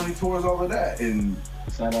 putting money towards all of that. And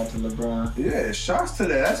shout out to LeBron. Yeah, shouts to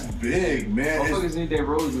that. That's big, man. Motherfuckers need their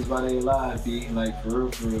roses while they alive, B. Like, for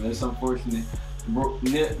real. That's unfortunate.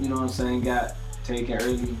 Nip, you know what I'm saying, got taken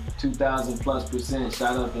early, 2,000+%.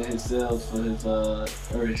 Shout out to his sales for his, or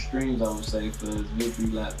his streams, I would say, for his victory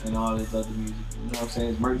lap and all his other music. You know what I'm saying?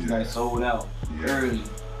 His merchandise sold out early.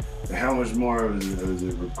 And how much more is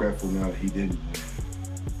it regretful now that he didn't win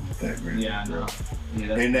that Grammy? Yeah, I know.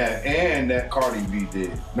 Yeah, and that Cardi B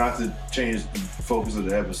did. Not to change the focus of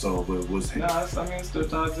the episode, but it was him. No, it still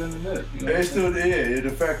ties into Nip. You know it still did. The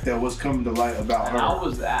fact that what's coming to light about and her.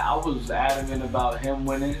 I was adamant about him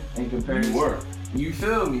winning in comparison. You were. You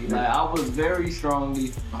feel me? Like, I was very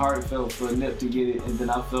strongly heartfelt for Nip to get it, and then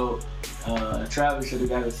I felt Travis should have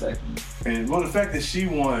got a second. And the fact that she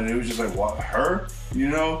won, it was just like, what, her?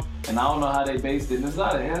 And I don't know how they based it. And it's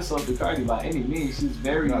not an insult to Cardi by any means. She's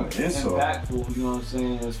very impactful, you know what I'm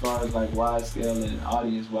saying, as far as like wide scale and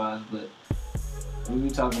audience wise. But when we're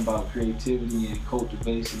talking about creativity and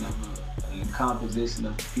cultivation of and composition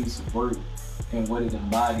of a piece of work and what it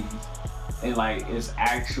embodies, and like its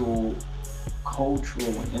actual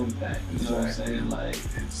cultural impact, you know what I'm saying? Like,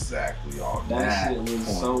 exactly all that shit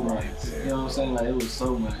was so much. There, you know what I'm saying? Like, it was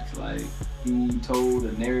so much. Like, he told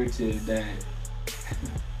a narrative that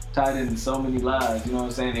tied into so many lives, you know what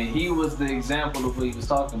I'm saying? And he was the example of what he was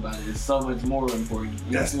talking about. It's so much more important.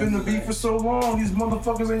 That's been the beef for so long. These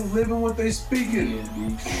motherfuckers ain't living what they speaking.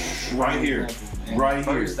 Yeah, right here. Right here.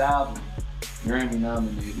 First album, Grammy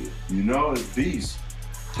nominated. It's beast.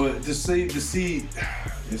 But to see,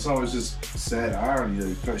 it's always just sad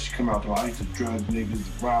irony that she come out to, I used to drug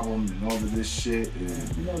niggas, rob them, and all of this shit.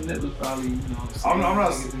 And that was probably, I'm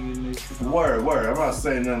not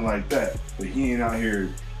saying nothing like that, but he ain't out here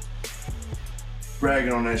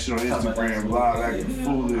bragging on that shit on Instagram, live, acting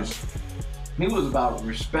foolish. He was about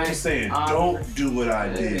respect. He's saying, don't do what I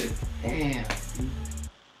did. Damn.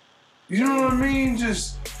 You know what I mean?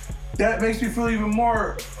 Just, that makes me feel even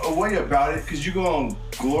more a way about it, because you're going to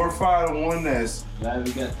glorify the one that's... Glad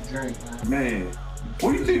we got the drink, man. Man,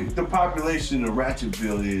 what do you think the population of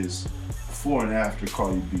Ratchetville is before and after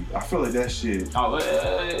Cardi B? I feel like that shit... Oh,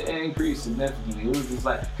 it increased significantly. It was just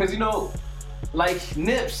like... Because, like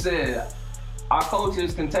Nip said, our culture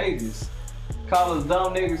is contagious. Call us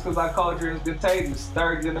dumb niggas because our culture is contagious.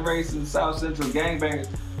 Third generation South Central gangbangers.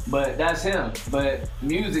 But that's him. But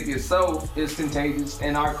music itself is contagious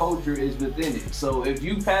and our culture is within it. So if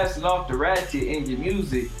you pass it off to ratchet in your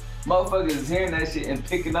music, motherfuckers is hearing that shit and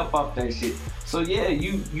picking up off that shit. So yeah,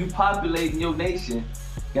 you populating your nation.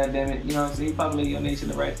 God damn it, you know what I'm saying? You populate your nation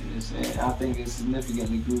of ratchetness. And I think it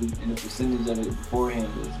significantly grew, and the percentage of it beforehand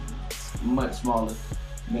was much smaller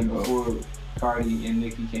than before Cardi and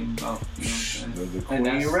Nicki came about. You know what I'm saying? The queen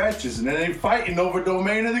of ratchets, and then they fighting over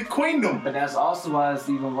domain of the queendom. But that's also why it's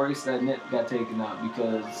even worse that Nip got taken out,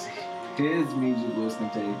 because his music was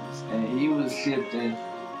contagious and he was shifting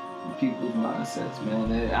people's mindsets,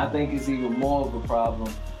 man. And I think it's even more of a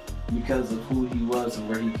problem because of who he was and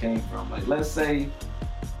where he came from. Like, let's say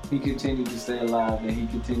he continued to stay alive and he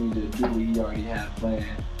continued to do what he already had planned,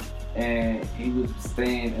 and he was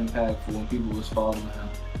staying impactful and people was following him.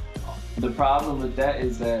 The problem with that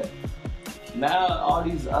is that now all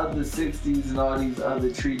these other 60s and all these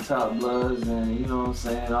other treetop bloods and, you know what I'm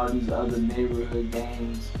saying, all these other neighborhood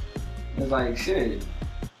gangs, it's like, shit,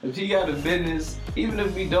 if he got a business, even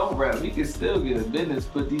if we don't rap, we could still get a business,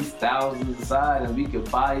 put these thousands aside, and we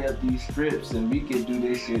could buy up these strips and we could do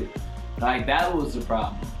this shit. Like, that was the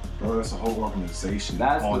problem. Bro, that's a whole organization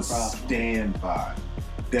that's on the problem. Standby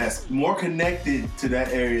that's more connected to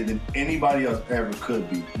that area than anybody else ever could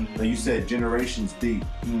be. Mm-hmm. Like you said, generations deep.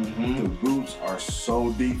 Mm-hmm. The roots are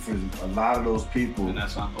so deep for a lot of those people. And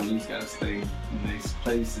that's why police gotta stay in their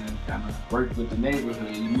place and kind of work with the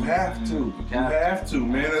neighborhood. You have to. You have to,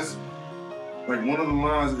 man. That's like one of the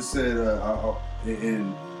lines that said,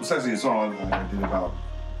 it's actually a song I did about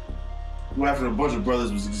after a bunch of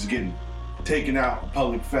brothers was just getting taken out in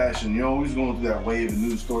public fashion. We was going through that wave of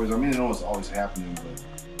news stories. I mean, I know it's always happening, but...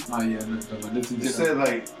 Oh yeah, this is said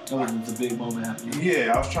like... it's a big moment happening.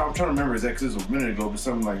 Yeah, I'm trying to remember exactly, this was a minute ago, but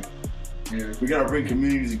something like, we gotta bring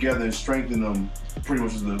communities together and strengthen them, pretty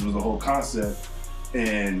much was the whole concept,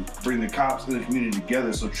 and bring the cops and the community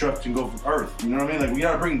together so trust can go from earth. You know what I mean? Like, we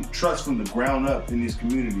gotta bring trust from the ground up in these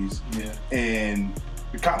communities. Yeah. And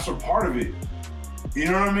the cops are part of it. You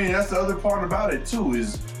know what I mean? That's the other part about it too,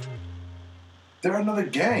 is they're another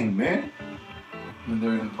gang, man. When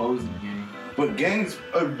they're an opposing gang. But gangs,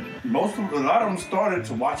 a lot of them started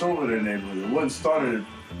to watch over their neighborhood. It wasn't started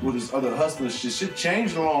with this other hustler shit. Shit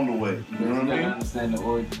changed along the way. You know what I mean? You gotta understand the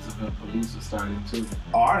origins of when police were starting too.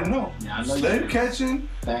 Oh, I already know. Yeah, I know. Slave catching,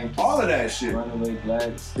 all of that shit. Runaway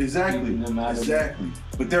blacks. Exactly.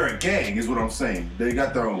 But they're a gang, is what I'm saying. They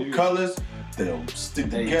got their own colors. They'll stick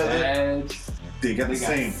together. They got the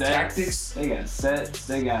same tactics. They got sets.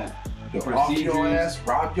 They got off your ass,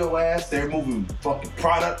 rob your ass. They're moving fucking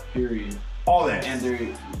product. Period. All that.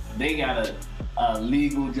 And they got a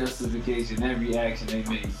legal justification every action they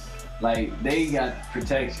make. Like, they got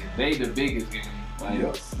protection. They the biggest gang.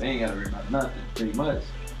 Like, they ain't gotta worry about nothing, pretty much.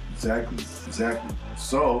 Exactly.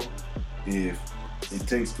 So, if it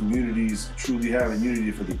takes communities truly having unity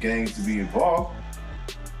for the gangs to be involved,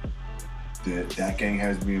 that gang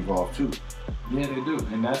has to be involved too. Yeah, they do.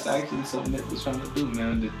 And that's actually something that was trying to do,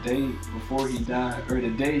 man. The day before he died, or the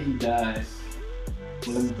day he died,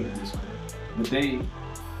 well, let me put it this way. The day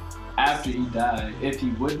after he died, if he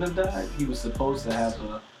wouldn't have died, he was supposed to have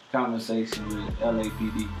a conversation with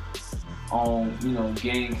LAPD on,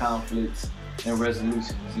 gang conflicts and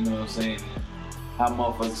resolutions, you know what I'm saying? And how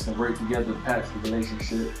motherfuckers can work together to patch the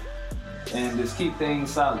relationship and just keep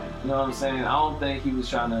things solid, you know what I'm saying? I don't think he was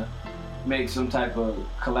trying to make some type of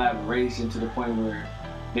collaboration to the point where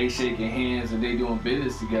they shaking hands and they doing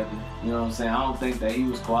business together, you know what I'm saying? I don't think that he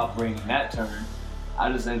was cooperating in that term.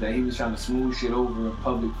 I just think that he was trying to smooth shit over in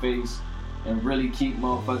public face and really keep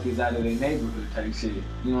motherfuckers out of their neighborhood type shit.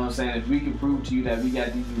 You know what I'm saying? If we can prove to you that we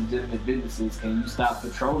got these legitimate businesses, can you stop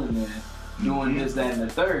patrolling them, doing this, that, and the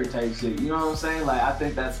third type shit? You know what I'm saying? Like, I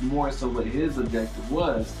think that's more so what his objective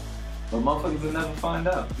was. But motherfuckers will never find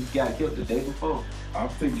out. He got killed the day before. I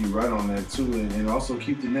think you're right on that too. And also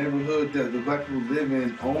keep the neighborhood that the black people live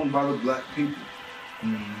in owned by the black people.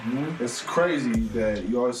 Mm-hmm. It's crazy that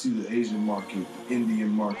you always see the Asian market, the Indian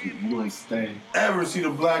market. You don't ever see the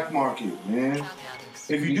black market, man.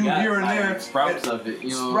 If you do here and there, sprouts of it,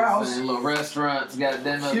 sprouts, little restaurants,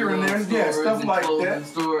 goddamn here and there, stuff like that.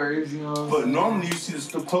 Stores, But normally you see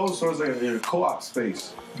the clothes stores like in a co-op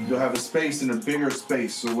space. You'll have a space in a bigger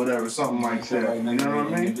space or whatever, something like that. You know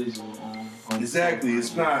what I mean? Exactly.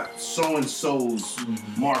 It's not so and so's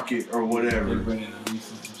market or whatever.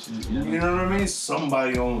 You know what I mean?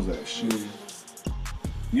 Somebody owns that shit.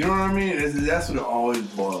 You know what I mean? That's what it always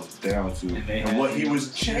boils down to. And what he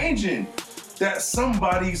was changing, that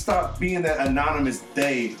somebody stopped being that anonymous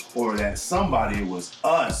they, or that somebody was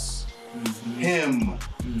us, him.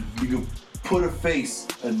 You could put a face,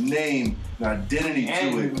 a name, an identity to it.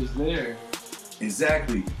 And he was there.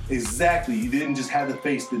 Exactly. You didn't just have the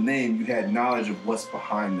face, the name. You had knowledge of what's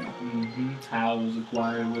behind that. How it was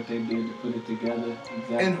acquired, what they did to put it together.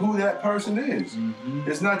 Exactly. And who that person is.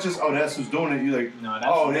 It's not just, that's who's doing it. You're like,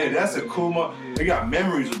 that's a cool one. They got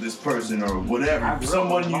memories with this person or whatever.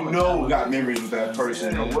 Someone got memories with that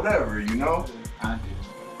person or whatever, I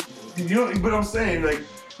do. But I'm saying, like,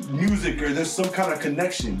 music or there's some kind of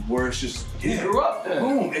connection where it's just he grew up there.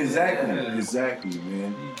 Boom, exactly,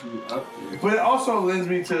 man. He grew up there. But it also lends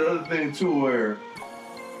me to the other thing too, where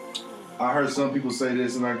I heard some people say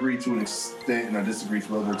this, and I agree to an extent, and I disagree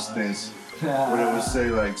to other extents. Where they would say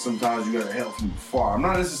like sometimes you gotta help from afar. I'm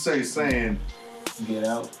not necessarily saying get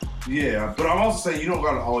out. Yeah, but I'm also saying you don't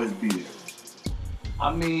gotta always be there.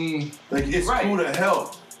 I mean, like it's cool to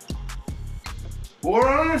help. Well,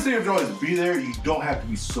 I don't understand if you always be there, you don't have to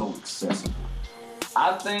be so accessible.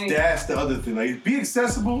 I think that's the other thing. Like, be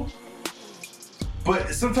accessible,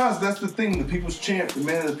 but sometimes that's the thing. The people's champ, the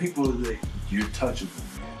man of the people, like, you're touchable,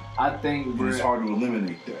 man. I think it's hard to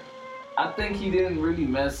eliminate that. I think he didn't really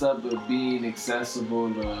mess up with being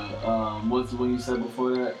accessible to, what's the one you said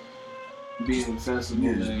before that? Being accessible.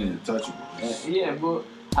 Yeah, just being touchable. Yeah, but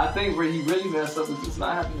I think where he really messed up is just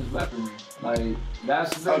not having his weaponry. Like,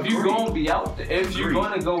 that's the thing. If you're gonna be out there, if you're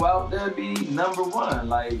gonna go out there, be number one.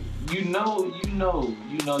 Like, you know. You know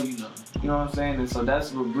what I'm saying? And so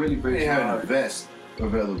that's what really breaks my heart. Having a vest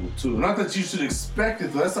available too. Not that you should expect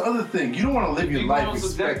it, though. That's the other thing. You don't want to live your life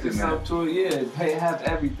expecting that. To it, yeah. Have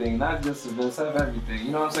everything, not just a vest. Have everything.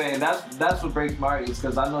 You know what I'm saying? That's what breaks my heart, is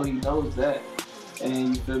because I know he knows that.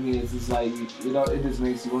 And you feel me? It's just like, it just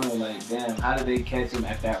makes you wonder, like, damn, how did they catch him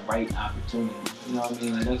at that right opportunity? You know what I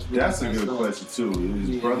mean? Like, that's a good question too.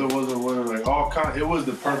 His brother wasn't one, like all kind. It was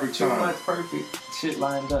the perfect time. Too much perfect shit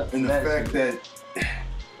lined up. And the fact that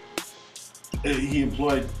he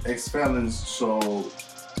employed ex-felons, so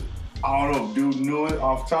I don't know if dude knew it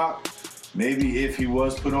off top. Maybe if he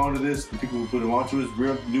was put onto this, the people who put him onto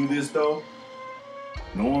this knew this though.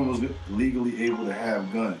 No one was legally able to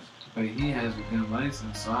have guns. But he has a gun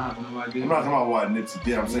license, so I have no idea. I'm not talking about what Nipsey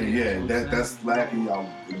did. I'm saying, that's lacking out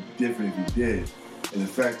different if he did. And the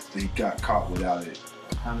fact that he got caught without it.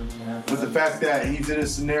 But the fact that he's in a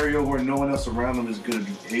scenario where no one else around him is going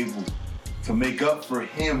to be able to make up for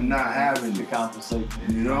him not having to it. compensate.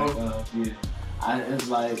 You know? It's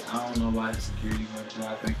like, I don't know why the security went there.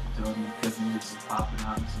 I think he told me because he was popping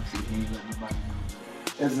out and some shit. He ain't let nobody know.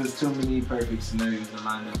 There's just too many perfect scenarios that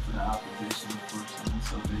line up for the opposition, unfortunately.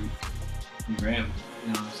 So he ran with it.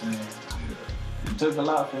 You know what I'm saying? It took a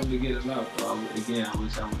lot for him to get him out. So I wish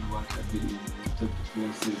I would have watched that video when he took the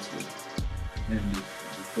 4-6 with him to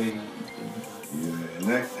fade. Yeah, and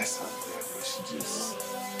that's something I wish he just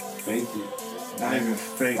faked it. Not even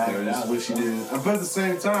faked it. I just wish he didn't. But at the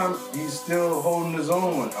same time, he's still holding his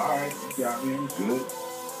own. All right, you got me. I'm good.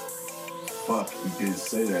 Fuck, he didn't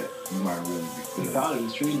say that. You might really be good. He probably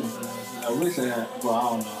was treating him. I wish I had. Well, I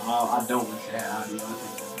don't know. I don't wish I had audio. I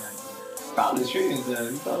think that's right. Probably treating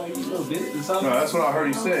him. He felt like he a little bit or something. No, that's what I heard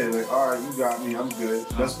he said. Like, all right, you got me. I'm good.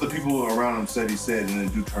 That's what the people around him said he said, and then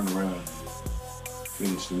dude turned around and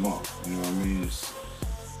finished him off. You know what I mean?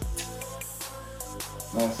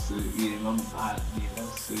 That's it.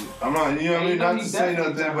 That's it. I'm not, you know what I mean? Not to say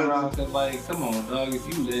nothing, but like, come on, dog. If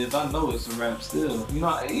you live, I know it's a rap still. You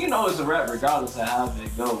know it's a rap regardless of how they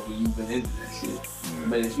go. When you've been into that shit. Yeah.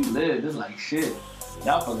 But if you live, it's like shit.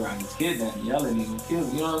 Y'all fuck around this kid, then y'all ain't even kill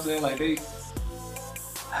him. You know what I'm saying? Like they.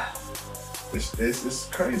 It's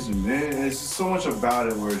crazy, man. It's just so much about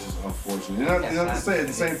it where it's just unfortunate. And I have to say, at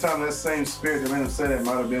the same time, that same spirit that made him say that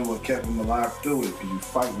might have been what kept him alive through it, because you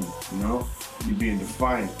fighting, you know? You being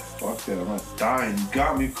defiant. Fuck that, I'm not dying. You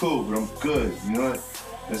got me, cool, but I'm good. You know what?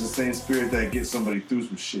 That's the same spirit that gets somebody through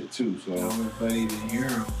some shit, too. So nobody to hear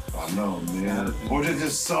him. I know, man. Or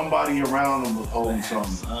just somebody around him holding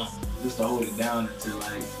something. Just to hold it down until,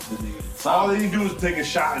 like, the nigga. All he do is take a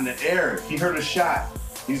shot in the air. He heard a shot.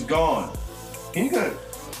 He's gone. He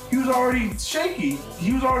was already shaky.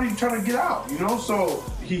 He was already trying to get out, you know? So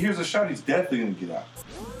he hears a shot, he's definitely gonna get out.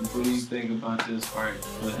 What do you think about this part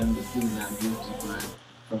for him to plead not guilty, but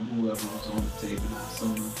from whoever was on the tape and not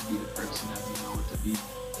someone to be the person that we know it to be?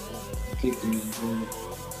 Kicked him in the head.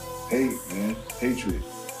 Hate, man.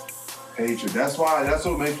 Hatred. That's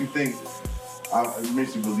what makes me think, it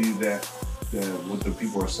makes me believe that what the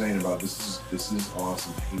people are saying about this is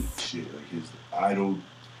awesome hate shit. Like his idol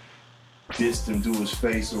dissed him to his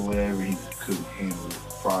face or whatever, he couldn't handle it.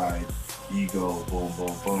 Pride, ego, boom,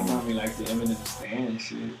 boom, boom. I mean, like the Eminem stand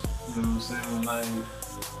shit. You know what I'm saying? Like,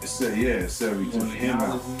 it said he took him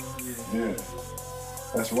out. Yeah.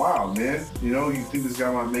 That's wild, man. You know, you think this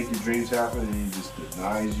guy might make your dreams happen and he just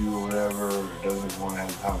denies you or whatever, or doesn't want to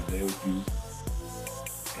have time of day with you.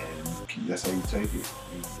 And that's how you take it.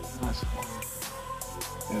 That's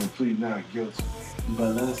cool. And plead not guilty.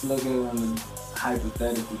 But let's look at it on the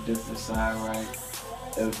hypothetical different side, right?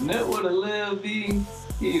 If Nip would have lived, he'd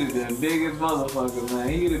have been big as motherfucker, man.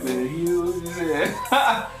 He'd have been huge as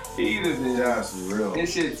hell. He'd have been. That's real.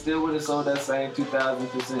 His shit still would have sold that same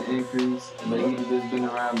 2,000% increase, but he'd have just been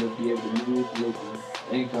around to be able to manipulate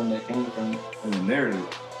the income that came from it. And the narrative.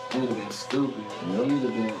 It would have been stupid. Yep. He'd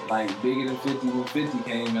have been like bigger than 50 when 50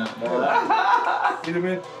 came out. He'd have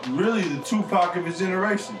been really the Tupac of his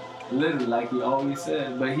generation. Literally, like he always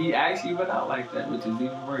said. But he actually went out like that, which is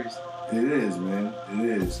even worse. It is, man.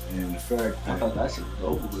 It is. And the fact I thought that shit was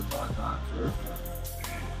over with by the time, for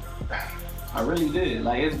I really did.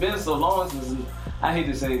 Like, it's been so long since, I hate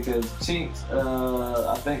to say it, because Chinks,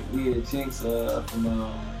 I think, Chinks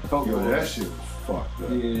from Coco. Yo, that shit was fucked up.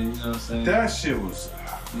 Yeah, you know what I'm saying? That shit was...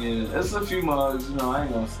 Yeah, it's a few mugs, you know, I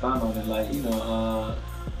ain't gonna stunt on it. Like, you know,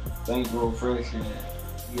 Bankroll Fresh and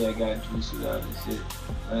he had gotten two shootouts and shit.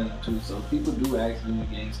 And too. So people do actually win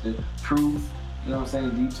gangster. Proof, you know what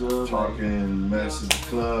I'm saying? D12. Talking like, mess at the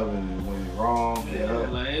club and it went wrong. Yeah,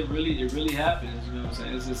 like it really happens, you know what I'm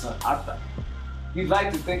saying? It's just, you'd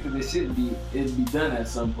like to think that it'd be done at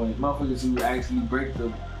some point. Motherfuckers who actually break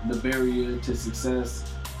the barrier to success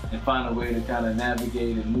and find a way to kind of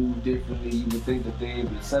navigate and move differently, you would think that they're able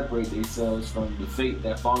to separate themselves from the fate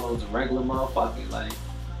that follows a regular motherfucker. Like,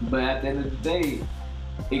 but at the end of the day,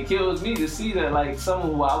 it kills me to see that like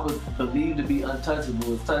someone who I would believe to be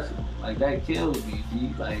untouchable is touchable. Like that kills me,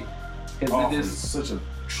 dude. Like, cause it's such a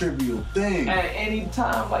trivial thing. At any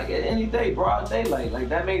time, like at any day, broad daylight, like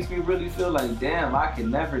that makes me really feel like, damn, I can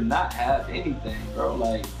never not have anything, bro.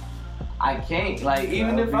 Like, I can't. Like,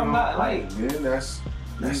 even if I'm not like, man, that's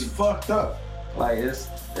fucked up. Like it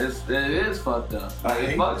is fucked up. Like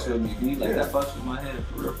it fucks with me, dude. Like that fucks with my head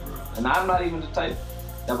for real. And I'm not even the type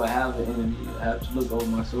that would have an enemy, have to look over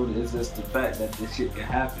my shoulder. It's just the fact that this shit can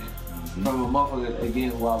happen. from a motherfucker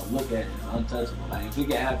again who I would look at as untouchable. Like if it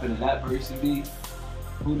could happen to that person, be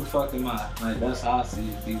who the fuck am I? Like that's how I see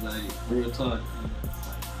it. Be like real talk.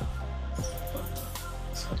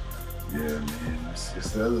 Yeah, man.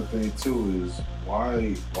 It's the other thing too is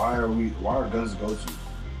why are guns go-to?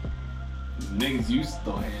 Niggas used to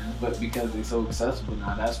throw hands, but because they're so accessible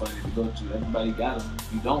now, that's why they go to. Everybody got them.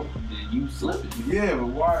 If you don't, then you slip it. Yeah, but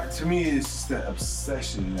why? To me, it's just that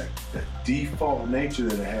obsession, that default nature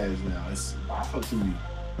that it has now. It's wild to me.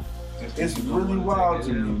 It's really wild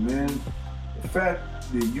to me, man. The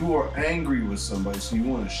fact that you are angry with somebody, so you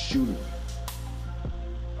want to shoot him.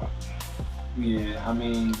 Yeah, I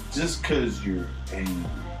mean, just because you're angry.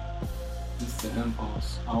 It's the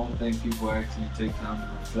impulse. I don't think people actually take time to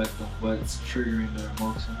reflect on what's triggering their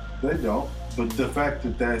emotion. They don't. But the fact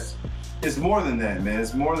that it's more than that, man.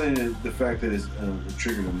 It's more than the fact that it's a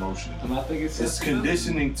triggered emotion. And I think it's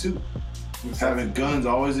conditioning too. Having guns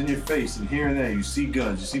always in your face and hearing that. You see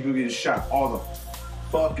guns. You see people getting shot all the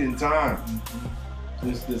fucking time. Mm-hmm.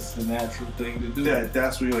 It's the natural thing to do.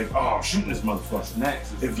 That's where you're like, oh, I'm shooting this motherfucker.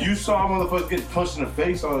 Next. If you saw a motherfucker getting punched in the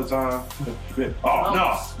face all the time, oh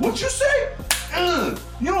no, what you say?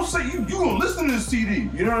 You don't say you gonna listen to this CD.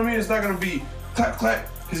 You know what I mean? It's not gonna be clap clap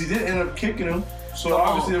because he did end up kicking him. So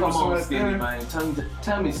obviously there was some of Skinny, man.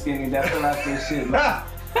 Tell me, Skinny, that fell out that shit, man.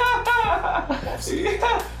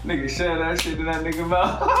 Yeah. Nigga, share that shit in that nigga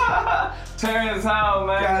mouth. Terrence Howell,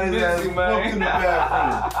 man. Got his ass man. in the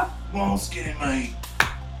bathroom. Come on, Skinny, man.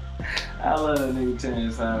 I love that nigga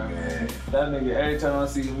Terrence Howard, man. That nigga, every time I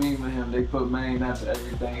see a meme of him, they put Maine after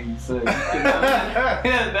everything he said.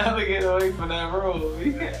 He'll never get away from that rule.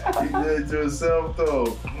 He did it to himself,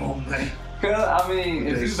 though. Come on, man. Cause I mean,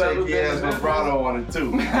 if you've ever been to Memphis, vibrato on it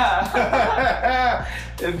too.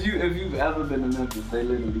 if you've ever been to Memphis, they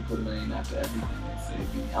literally put Maine after everything they say.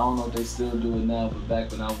 I don't know if they still do it now, but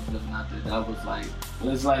back when I was living out there, that was like,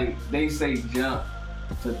 it's like they say jump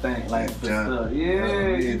to think like the stuff.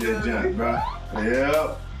 Yeah, you did jump, bro.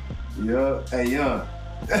 Yep. Hey, young.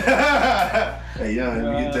 Hey, young,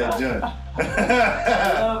 let me get that jump.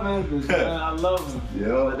 I love Memphis, man. I love him.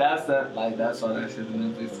 Yeah. But that's why that shit in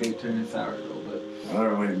Memphis escape turning sour though. But I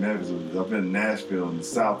never went to Memphis. I've been in Nashville and the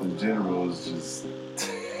South in general is just.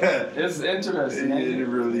 It's interesting. It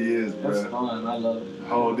really is, bro. It's fun. I love it.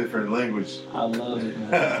 Whole different language. I love it,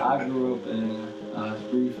 man. I grew up in a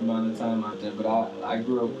brief amount of time out there, but I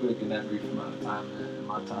grew up quick in that brief amount of time, man. In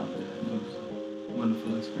my time there, it was a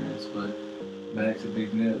wonderful experience. But back to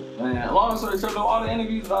Big Nip, man. Long story short, all the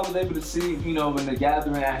interviews I was able to see, you know, when the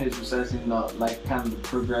gathering at his reception, you know, like kind of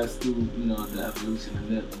progressed through, you know, the evolution of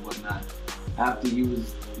Nip and whatnot. After he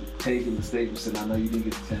was taking the statements, and I know you didn't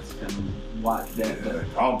get the chance to kind of watch that, but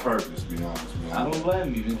on purpose, to be honest, man. I don't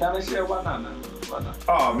blame you. And kind of share why not, man. Why not?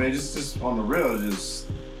 Oh man, just on the real,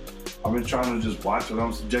 I've been trying to just watch what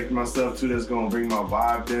I'm subjecting myself to that's gonna bring my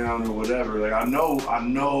vibe down or whatever. Like I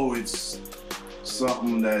know it's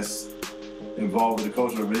something that's involved with the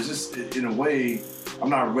culture, but it's just in a way I'm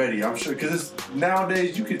not ready. I'm sure because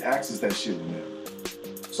nowadays you can access that shit whenever.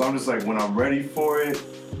 So I'm just like when I'm ready for it,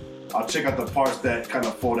 I'll check out the parts that kind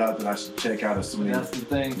of fold out that I should check out as somebody. That's the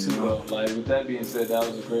thing too, though. Like with that being said, that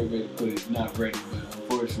was a great way to put it. Not ready, but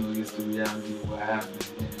unfortunately, it's the reality of what happened.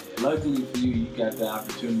 And luckily for you, you got the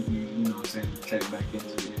opportunity, you know what I'm saying, to check back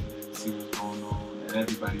into it and see what's going on. And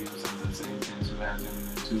everybody else has the same chance who has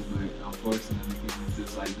internet too. But unfortunately, it's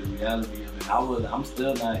just like the reality of it. I'm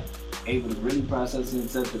still not able to really process and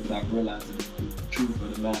accept it, but I realized the truth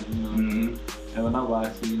of the matter. You know what I mean? And when I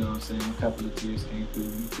watched it, you know what I'm saying, a couple of tears came through. You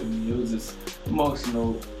feel me? It was just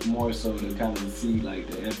emotional, more so to kind of see like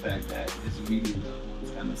the impact that his immediate loved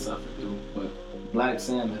ones kind of suffered through. But Black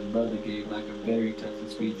Sam, his brother, gave like a very touching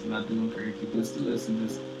speech, and I do encourage you just to listen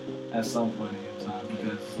this at some point in your time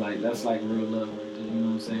because like that's like real love right there. You know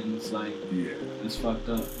what I'm saying? It's like it's fucked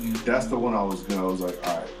up. You know? That's the one I was like,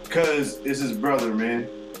 all right, cause it's his brother, man.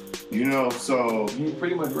 You know, so he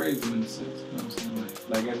pretty much raised him in the sense. You know what I'm saying?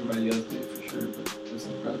 Like everybody else did for sure, but it's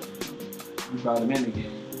his brother. You brought him in the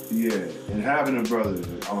game. Yeah, and having a brother,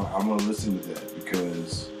 I'm gonna listen to that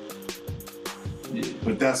because. Yeah.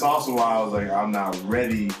 But that's also why I was like, I'm not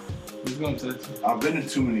ready. He's gonna touch you. I've been to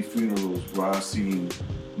too many funerals where I've seen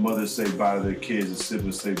mothers say bye to their kids and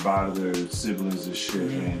siblings say bye to their siblings and shit,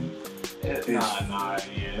 and it's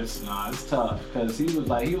tough because he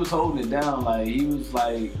was holding it down, like he was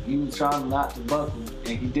trying not to buckle,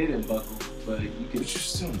 and he didn't buckle, but you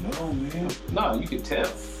still know, man. No, you could tell.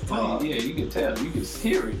 Fuck. Yeah, you could tell. You could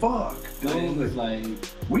hear it. Fuck. But it was like,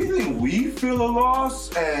 we think we feel a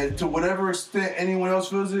loss, and to whatever extent anyone else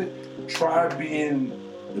feels it, try being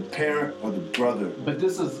the parent or the brother. But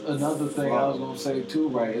this is another thing I was gonna say too,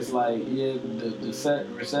 right? It's like, yeah, the set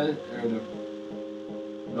or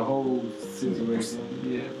the whole situation,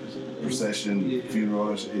 Procession, funeral,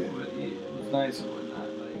 and shit. But it was nice and whatnot.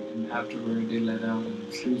 Like, and afterward they let out and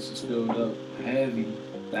the streets was filled up heavy,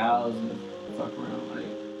 thousands, fuck around, like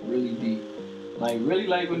really deep. Like really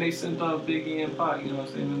like when they sent off Biggie and Pac, you know what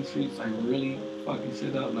I'm saying, in the streets, like really fucking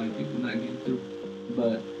shit up, like people not getting through.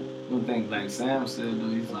 But one thing, like Sam said though,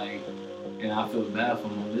 he's like, and I feel bad for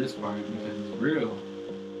him on this part because it's real.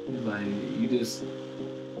 He's like,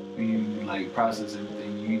 when you like process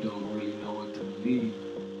everything, you don't really know what to believe.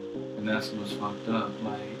 And that's what's fucked up.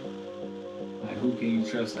 Like who can you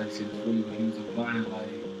trust that shit? Really, when he was applying, like,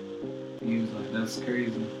 he was like, that's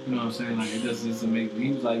crazy. You know what I'm saying? Like, it doesn't make,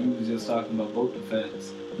 he was like, you was just talking about both the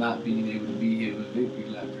feds not being able to be here when Victory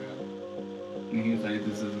Lap dropped. And he was like,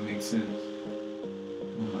 this doesn't make sense.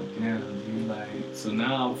 I'm like, damn, dude, like, so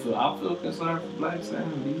now I feel concerned for Black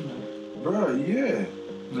Sam, dude. Like, bro, yeah.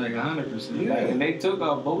 Like 100%. Yeah. Like, and they took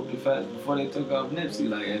off both the feds before they took off Nipsey.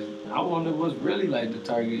 Like, I wonder what's really like the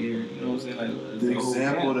target here. You know what I'm saying? Like the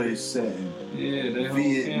example they set in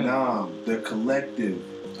Vietnam, the collective.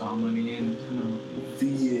 All money in,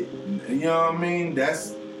 you know what I mean?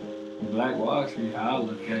 That's Black Wall Street. How I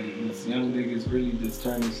look at it, these young niggas really just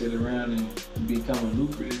turning shit around and becoming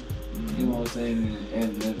lucrative. Mm-hmm. You know what I'm saying?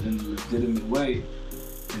 And in a legitimate way.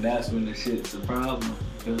 And that's when the shit's a problem.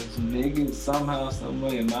 Because niggas somehow, some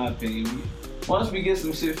way, in my opinion, once we get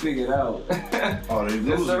some shit figured out, they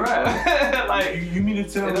lose it's a wrap. Like, you mean to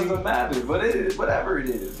tell me? It doesn't matter, but whatever it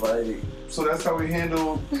is, like. So that's how we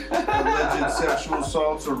handle alleged sexual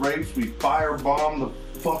assaults or rapes. We firebomb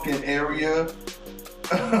the fucking area.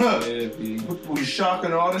 We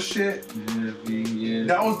shocking all the shit. Yeah.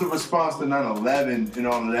 That was the response to 9/11 and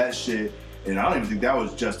all of that shit. And I don't even think that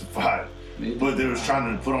was justified. But they was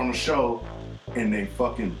trying to put on a show and they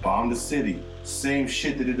fucking bombed the city. Same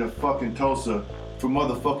shit they did in fucking Tulsa for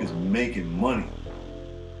motherfuckers making money.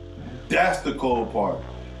 That's the cold part.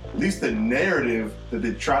 At least the narrative that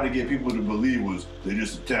they try to get people to believe was they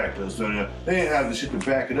just attacked us. So they didn't have the shit to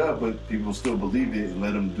back it up, but people still believed it and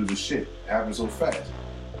let them do the shit. It happened so fast.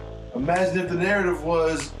 Imagine if the narrative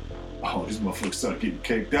was, oh, these motherfuckers started getting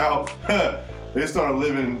caked out. They started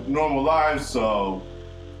living normal lives, so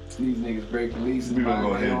these niggas break the lease. We gonna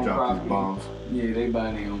go ahead and drop these bombs. Yeah, they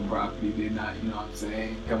buying their own property. They not, you know what I'm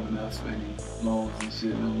saying, coming up for any loans and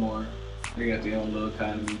shit no more. They got their own little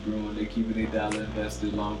economy brewing. They keeping their dollar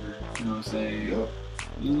invested longer. You know what I'm saying? Yep.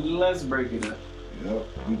 Let's break it up. Yep.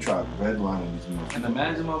 We tried redlining these motherfuckers. And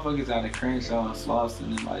imagine motherfuckers out of Crenshaw and Slauson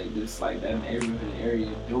and like this, like that neighborhood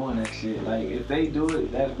area doing that shit. Like if they do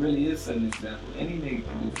it, that really is an example. Any nigga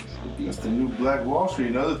can do this shit. That's the new Black Wall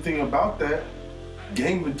Street. Another thing about that,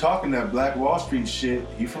 Gang been talking that Black Wall Street shit.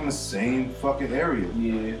 He from the same fucking area.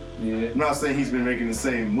 Yeah. I'm not saying he's been making the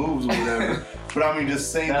same moves or whatever, but I mean just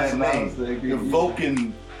saying that name,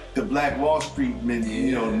 evoking the Black Wall Street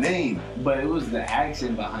name. But it was the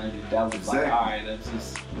action behind it that was like, all right,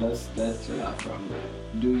 let's chill out, bro.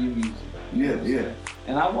 Do your music. Yeah.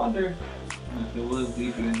 And I wonder if it was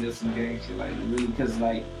deeper than just some gang shit, like really, because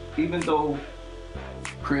like even though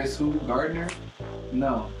Gardner.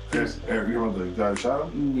 No. Chris, you remember the guy who shot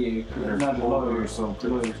him? Yeah, Chris. Not the lawyer or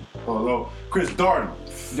something. Chris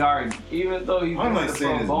Darden. Even though he's doing the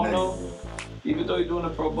pro bono, even though he's doing the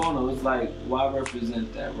pro bono, it's like, why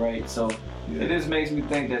represent that, right? So it just makes me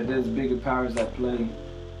think that there's bigger powers at play.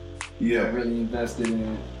 Yeah. That really invested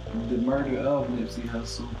in the murder of Nipsey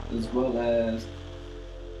Hussle, as well as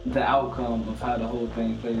the outcome of how the whole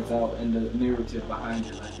thing plays out and the narrative behind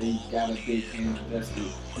it. Like they got a big hand invested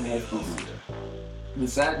in that.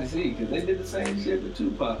 It's sad to see because they did the same shit with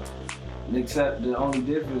Tupac, except the only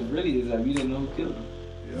difference really is that we didn't know who killed him.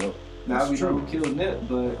 Yep. Now we know who killed Nip,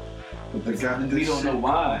 but we don't know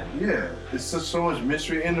why. Yeah, it's so much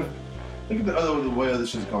mystery. And look at the way other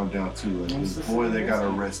shit's gone down too. Like this boy that got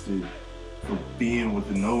arrested for being with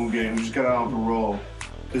the known gang who just got out on parole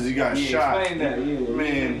because he got shot. Explain that.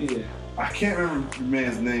 Yeah. I can't remember the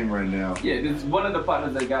man's name right now. Yeah, this is one of the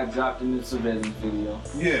partners that got dropped in the surveillance video.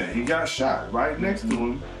 Yeah, he got shot right next to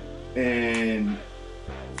him, and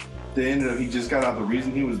he just got out. The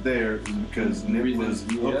reason he was there is because Nip was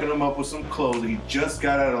hooking him up with some clothes. He just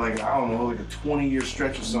got out of like a 20-year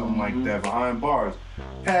stretch or something like that behind bars.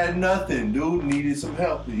 Had nothing, dude. Needed some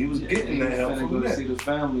help, and he was getting that help from Nip. He was to see the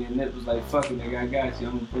family, and Nip was like, "Fuck it, nigga, I got you.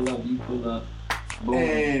 I'm gonna pull up. You pull up." Boom.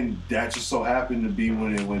 And that just so happened to be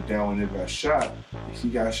when it went down when Nip got shot. He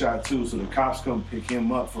got shot too, so the cops come pick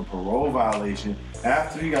him up for parole violation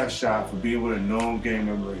after he got shot for being with a known gang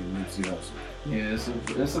member in Nipsey Hussle. Yeah,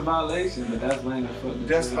 it's a violation, but that's lame as fuck.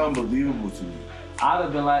 That's unbelievable to me. I'd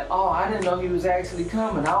have been like, oh, I didn't know he was actually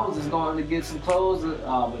coming. I was just going to get some clothes.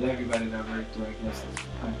 But everybody that worked through, I guess.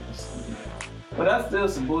 But that's still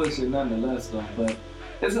some bullshit nonetheless, though. But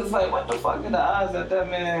it's just like, what the fuck are the odds that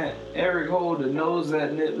man, Eric Holder, knows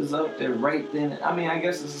that Nip is up there right then? I mean, I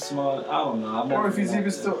guess it's a small, I don't know. Or if he's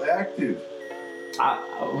even still active.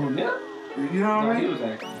 Who, Nip? You know what I mean? He was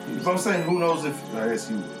active. But I'm saying, who knows if, I guess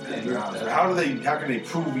he was. How can they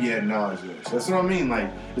prove he had knowledge of this? That's what I mean. Like,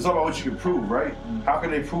 it's all about what you can prove, right? Mm-hmm. How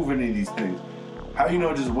can they prove any of these things? How you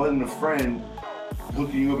know it just wasn't a friend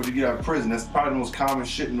hooking you up to get out of prison? That's probably the most common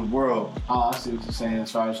shit in the world. Oh, I see what you're saying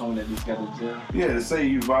as far as someone that just got to jail. Yeah, to say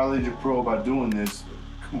you violated your parole by doing this,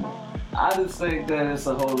 come on. I just think that it's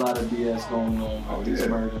a whole lot of BS going on with this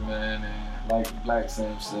murder, man. And like Black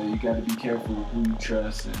Sam said, you got to be careful who you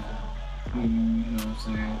trust and who you know what I'm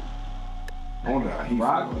saying? Oh, nah, he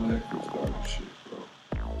rock with that Chris Darden shit, bro.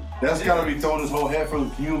 That's gotta be throwing his whole head for.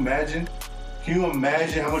 Can you imagine? Can you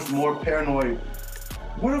imagine how much more paranoid?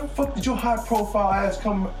 Where the fuck did your high profile ass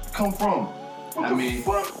come from? What the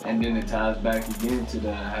fuck? And then it ties back again to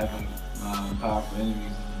the having powerful enemies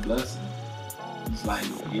is a blessing. It's like,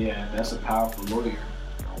 yeah, that's a powerful lawyer.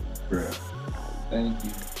 Yeah. Thank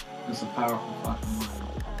you. That's a powerful fucking lawyer.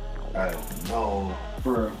 I don't know.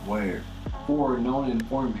 For a known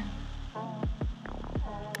informant.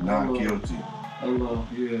 Not guilty. Hello,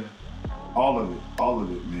 yeah. All of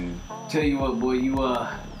it, man. Tell you what, boy,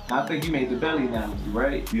 I think you made the belly analogy,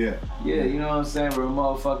 right? Yeah. Yeah, you know what I'm saying? Where a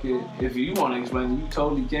motherfucker, if you want to explain it, you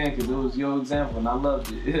totally can, because it was your example, and I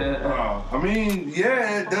loved it. I mean,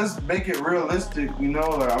 yeah, it does make it realistic, you know?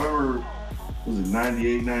 Like, I remember, was it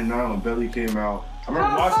 98, 99 when Belly came out? I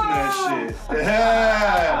remember watching that shit.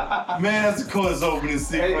 Yeah. Man, that's the coolest opening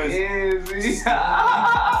sequence. It is. That's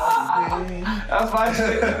my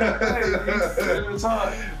shit. It was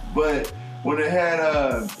hard. But when it had,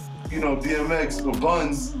 DMX or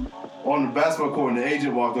Buns on the basketball court and the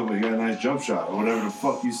agent walked up and he got a nice jump shot or whatever the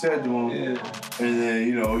fuck you said to him. Yeah. And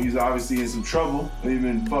then, he's obviously in some trouble. He's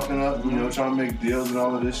been fucking up, trying to make deals and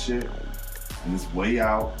all of this shit. And it's way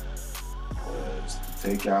out just to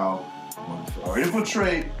take out or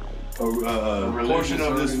infiltrate a portion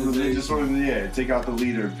of this religious organization. Take out the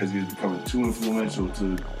leader because he's becoming too influential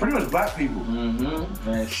to pretty much black people. Mm-hmm.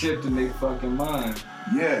 And shifting their fucking mind.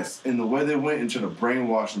 Yes, and the way they went and tried to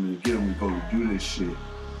brainwash them and get them to go to do this shit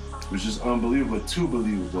was just unbelievable, but too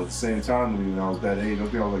believable at the same time to me when I was that age. I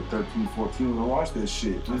think I was like 13, 14 when I watched that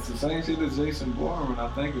shit. It's the same shit as Jason Bourne when I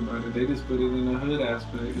think about it. They just put it in the hood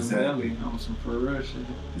aspect. Exactly. On some for real shit.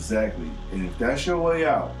 Exactly. And if that's your way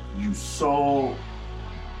out, you so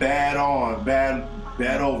bad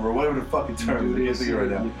over, whatever the fucking term is. I can't think right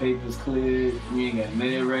now. Your paper's cleared, you ain't got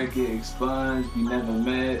med record, expunged, you never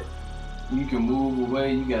met. You can move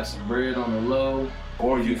away, you got some bread on the low.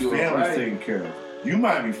 Or your family's taken care of. You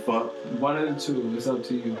might be fucked. One of the two, it's up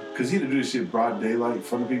to you. Because he had to do this shit broad daylight in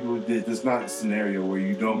front of people. That's not a scenario where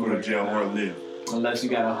you don't go to jail or live. Unless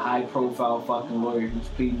you got a high profile fucking lawyer who's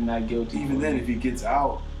pleading not guilty. Even then, if he gets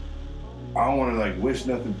out, I don't want to wish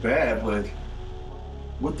nothing bad, but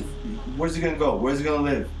where's he gonna go? Where's he gonna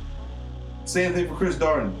live? Same thing for Chris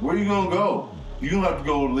Darden. Where you gonna go? You're gonna have to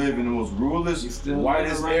go live in the most ruralist,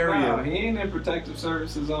 whitest area. Now. He ain't in protective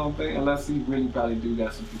services, I don't think, unless he really probably do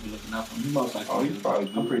got some people looking out for him. He most likely. Oh, he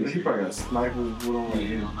probably do. He probably got snipers with him. Yeah,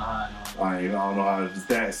 he don't know how. I don't know how it's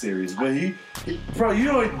that serious, but bro, you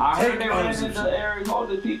don't. I heard they ran into Eric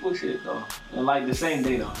Holder people shit though, and the same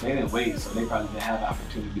day though, they didn't wait, so they probably didn't have the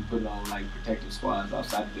opportunity to put on protective squads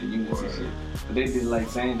outside of their units and shit. But they did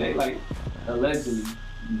same day, allegedly,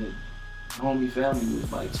 the homie family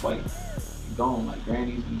was swiped. Gone,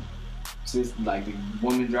 grannies and sisters, the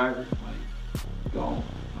woman driver, gone,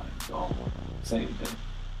 same thing.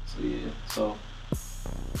 So yeah, so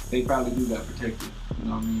they probably do got protected. You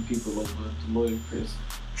know what I mean? People over the lawyer Chris.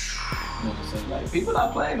 You know what I'm saying? People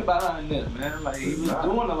not playing behind that, man. He was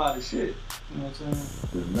doing a lot of shit. You know what I'm saying?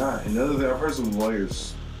 They're not. Another thing, I've heard some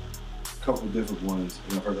lawyers, a couple different ones,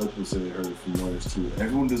 and I've heard other people say they heard it from lawyers too.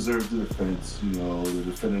 Everyone deserves the defense. The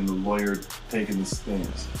defendant, the lawyer taking the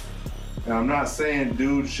stance. And I'm not saying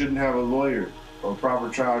dude shouldn't have a lawyer or proper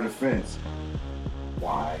trial defense.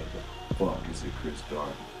 Why the fuck is it Chris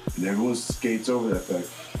Darden? And everyone skates over that fact.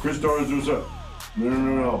 Chris Darden's doing something.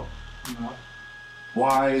 No.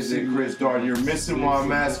 Why is it Chris Darden? You're missing why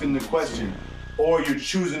I'm asking the question. or you're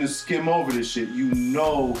choosing to skim over this shit, you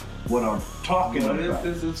know what I'm talking about. What if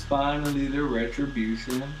this is finally the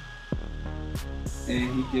retribution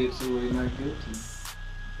and he gets away not guilty?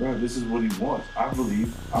 Bro, this is what he wants. I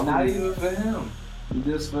believe. Not even for him.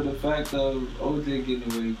 Just for the fact of OJ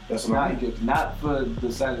getting away not guilty. Not for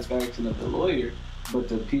the satisfaction of the lawyer, but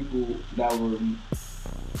the people that were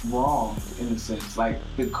wronged in a sense. Like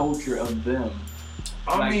the culture of them.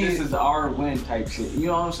 I mean, this is our win type shit. You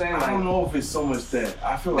know what I'm saying? I don't know if it's so much that.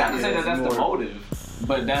 I feel like not to say that that's the motive,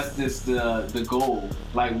 but that's just the goal.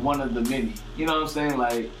 Like one of the many. You know what I'm saying?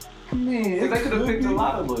 Like, I mean, they could have picked a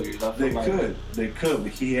lot of lawyers. They could,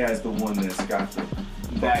 but he has the one that's got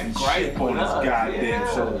that gripe on his goddamn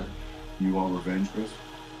shoulder. You want revenge, Chris?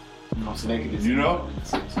 No, so they could just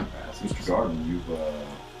Mr. Garden, you've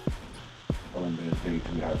been paid to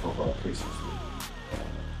high profile cases.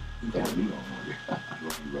 You got a lead on you. You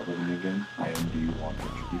want to be relevant again? And do you want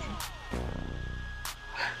retribution?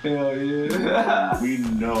 Hell yeah. We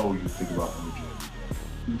know you think about OJ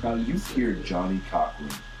every day. You hear Johnny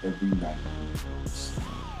Cochran every night.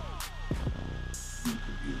 You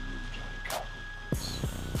could be a new Johnny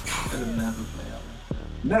Cochran. It'll never play out.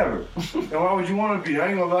 Never. And why would you want to be? I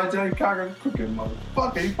ain't gonna lie, Johnny Cochran's cooking,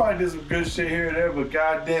 motherfucker. He probably did some good shit here and there, but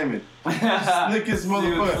goddamn it. Slickest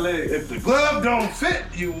motherfucker. If the glove don't fit,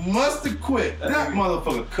 you must have quit. That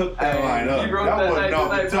motherfucker cooked that line up. He wrote that wasn't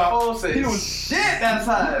off the top. He was shit that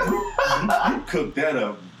time. He cooked that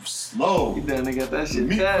up slow. He done got that shit.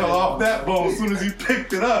 Meat fell off that bone as soon as he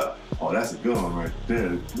picked it up. Oh, that's a good one right there.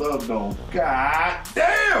 The glove don't. God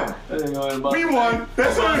damn! We won.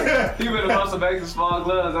 That's what we had. He went across the back to small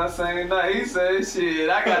gloves that same night. He said, shit,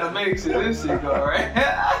 I gotta make sure this shit go right.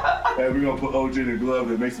 Hey, we gonna put OJ in the glove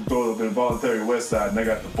that makes him throw it up in involuntary West Side, and I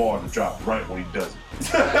got the ball to drop right when he does it.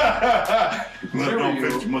 The glove don't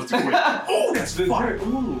fit, you must have quit. Oh, that's fire.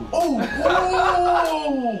 Oh,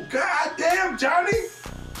 god damn, Johnny.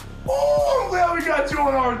 Oh, I'm glad we got you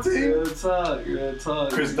on our team. Good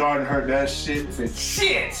talk. Chris Darden heard that shit and said,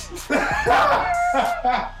 shit!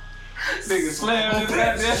 Nigga slammed his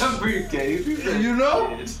goddamn briefcase. You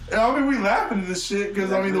know? I mean, we laughing at this shit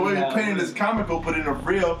because, I mean, the way he painted this comical, but in a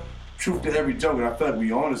real truth to every joke, and I feel like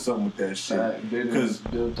we on to something with that shit. Because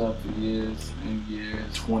built up for years and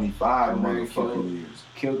years. 25 motherfucking years.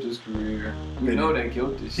 Killed his career. You know that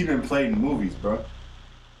killed his shit. He been played in movies, bro.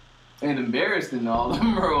 And embarrassed in all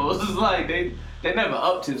them roles. It's like they never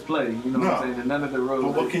upped his play. You know what I'm saying? And none of the roles.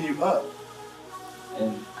 But what can you up?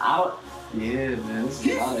 And man.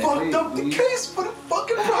 He fucked up the case for the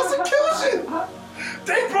fucking prosecution.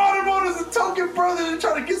 They brought him on as a token brother to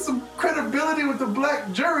try to get some credibility with the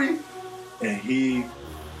black jury. And he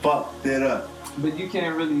fucked it up. But you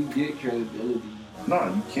can't really get credibility.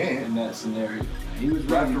 No, you can't. In that scenario. He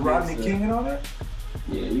was after Rodney King and all that?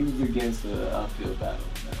 Yeah, he was against the uphill battle.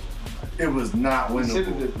 It was not winnable. He should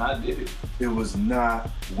have just not did it. It was not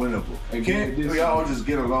winnable. Can't we all just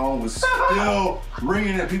get along with still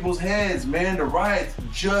ringing at people's heads, man? The riots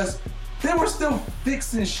they were still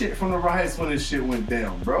fixing shit from the riots when this shit went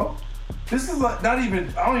down, bro. This is like not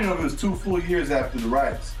even, I don't even know if it was 2 full years after the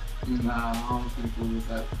riots. Nah, I don't think it was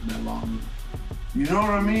that long. You know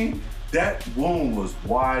what I mean? That wound was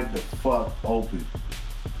wide the fuck open.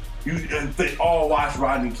 They all watched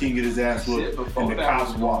Rodney King get his ass whooped and the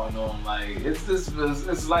cops walked. Like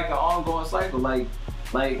it's like an ongoing cycle. Like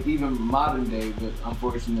even modern day, but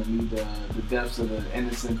unfortunately the deaths of the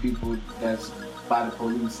innocent people that's by the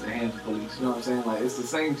police, the hands of police. You know what I'm saying? Like it's the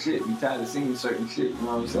same shit. We tired of seeing certain shit. You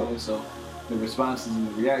know what I'm saying? So the responses and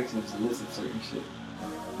the reactions elicit certain shit.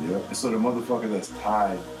 Yeah. And so the motherfucker that's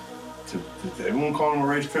tied to everyone called him a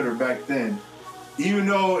race traitor back then, even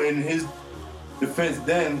though in his defense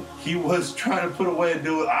then, he was trying to put away a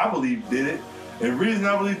dude I believe did it. And the reason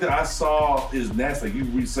I believe that I saw is nasty. Like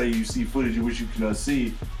you say you see footage you wish you could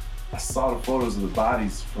see. I saw the photos of the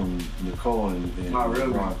bodies from Nicole and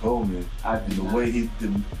Ron Goldman. And the way the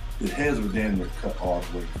heads were damn near cut all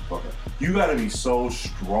the way the fuck up. You gotta be so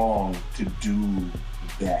strong to do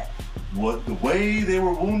that. The way they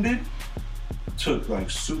were wounded took like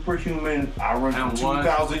superhuman, I run for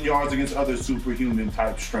 2,000 yards against other superhuman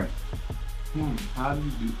type strength. How do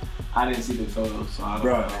you do? I didn't see the photos, so I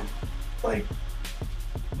don't know. Like,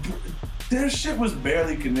 their shit was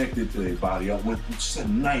barely connected to their body with just a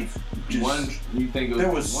knife. You think it was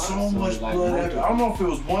there was so much blood. I don't know if it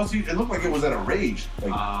was once. It looked like it was at a rage.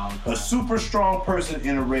 Like a super strong person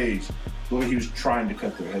in a rage, the way he was trying to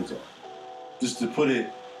cut their heads off. Just to put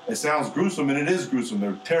it sounds gruesome, and it is gruesome.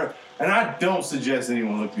 They're terrible. And I don't suggest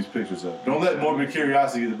anyone look these pictures up. Don't let morbid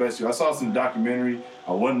curiosity get the best of you. I saw some documentary.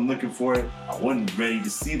 I wasn't looking for it. I wasn't ready to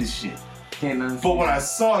see the shit. Can't unsee. But when I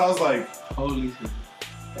saw it, I was like, holy shit.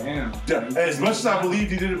 Damn. As much as I believed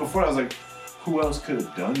he did it before, I was like, who else could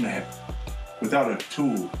have done that without a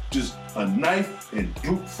tool? Just a knife and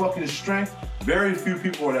brute fucking strength. Very few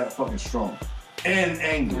people are that fucking strong and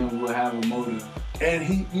angry. And will have a motive. And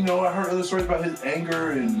he, you know, I heard other stories about his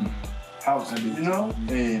anger and how, you know,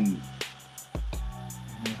 and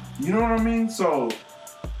you know what I mean? So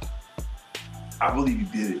I believe he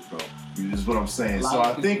did it, bro. Is what I'm saying. So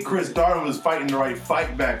I think Chris Darden was fighting the right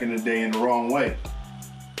fight back in the day in the wrong way.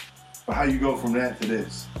 But how you go from that to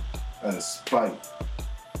this? Out of spite.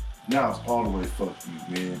 Now it's all the way fuck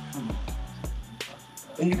you, man.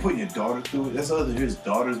 And you putting your daughter through it. That's his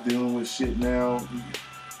daughter's dealing with shit now.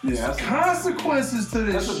 There's consequences to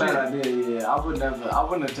this shit. That's a bad idea, yeah. I wouldn't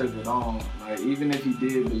have took it on. Like, even if he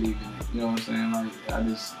did believe in it. You know what I'm saying?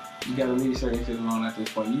 Like, you gotta leave certain shit alone at this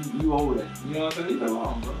point. You older. You know what I'm saying? Leave it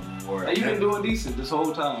alone, bro. Like, you been doing decent this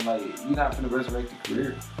whole time. Like, you're not finna resurrect your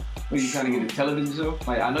career. What, you trying to get a television show?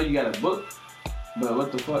 Like, I know you got a book, but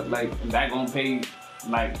what the fuck? Like, is that gonna pay,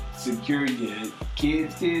 like, secure your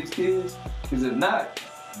kids? Because if not,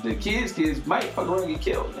 the kids might fuck around and get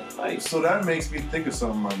killed. Man. Like, so that makes me think of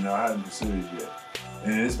something right now I haven't considered yet.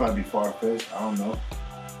 And this might be far-fetched. I don't know.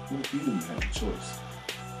 What if you didn't have a choice?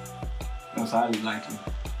 That's how you like it.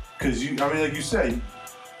 Because like you said,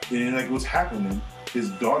 and like what's happening,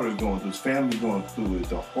 his daughter's going through, his family's going through it.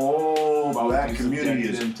 The whole black community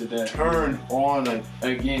is turned on. Like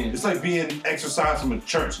again, it's like being exorcised from a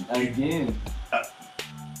church. Again,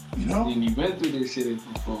 you know. And you went through this shit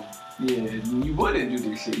before. Yeah, you wouldn't do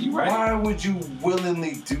this shit. You right? Why would you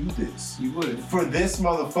willingly do this? You would for this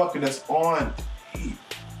motherfucker that's on tape.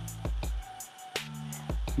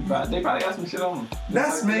 They probably got some shit on him.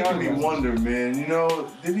 That's making me wonder, man. You know,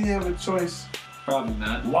 did he have a choice? Probably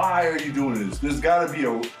not. Why are you doing this? There's got to be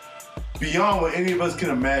beyond what any of us can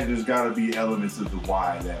imagine, there's got to be elements of the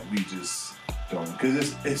why that we just don't.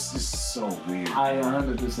 Because it's just so weird. I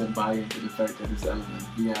 100% buy into the fact that there's elements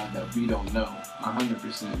beyond that we don't know.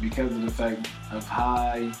 100%. Because of the fact of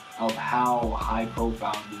how high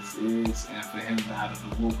profile this is, and for him to out of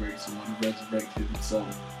the wool breaks and want to resurrect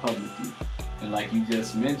himself publicly. And like you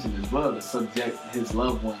just mentioned as well, to subject his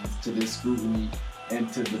loved ones to this scrutiny and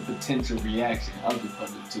to the potential reaction of the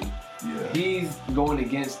public too. Yeah. He's going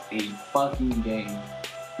against a fucking game.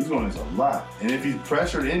 He's going against a lot. And if he's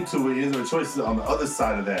pressured into it, his choices on the other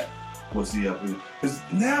side of that. What's he up with? Because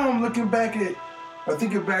now I'm thinking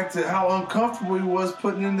back to how uncomfortable he was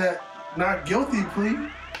putting in that not guilty plea.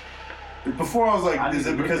 Before I was like, is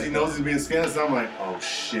it because he knows he's being scandalous? I'm like, oh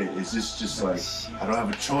shit, it's just like, I don't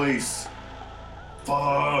have a choice.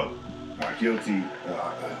 Fuck. Not guilty.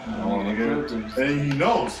 I don't want to look at it. And he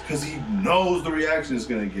knows, because he knows the reaction it's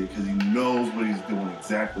going to get, because he knows what he's doing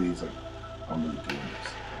exactly. He's like, I'm really doing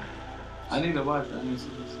this. I need to watch it. I need to see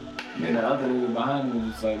this. Yeah. And the other nigga behind me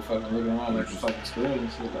was just like fucking looking around like a fucking squirrel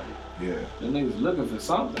and shit. Like, yeah. The niggas looking for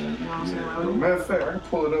something. You know what I'm saying? Like, matter of fact, I can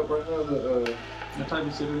pull it up right now. The type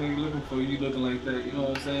of shit the nigga looking for, you looking like that. You know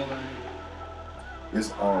what I'm saying? Like,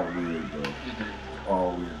 it's all weird, bro.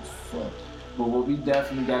 All weird as fuck. But what we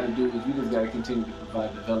definitely got to do is we just got to continue to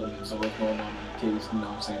provide development. So what's going on in the case, you know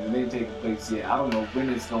what I'm saying? It ain't taking place yet. I don't know when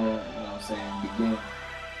it's going to, you know what I'm saying, begin.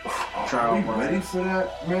 Are we ready for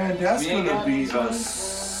that? Man, that's going to be a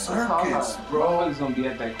circus, bro. It's going to be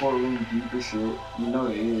at that courtroom deep as shit. You know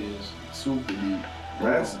it is. Super deep.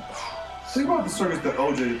 Think about the circus that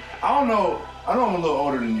OJ, I don't know, I'm a little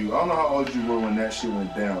older than you. I don't know how old you were when that shit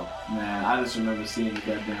went down. Man, I just remember seeing the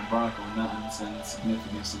goddamn Bronco and not understanding the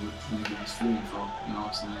significance of what the nigga was fleeing for. You know what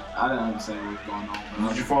I'm saying? I didn't understand what was going on.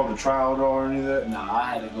 Did you follow the trial at all or any of that? No, I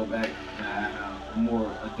had to go back at a more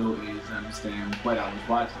adult age to understand what I was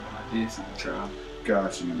watching when I did see the trial.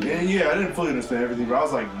 Got you. And yeah, I didn't fully understand everything, but I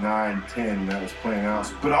was like 9, 10 when that was playing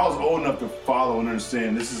out. But I was old enough to follow and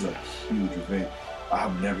understand this is a huge event.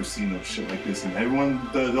 I've never seen no shit like this. And everyone,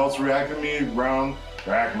 the adults reacting me around,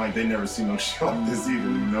 they're acting like they never seen no shit like this either,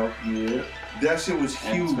 you know? Yeah. That shit was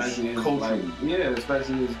huge culturally. Like,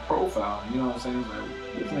 especially his profile. You know what I'm saying?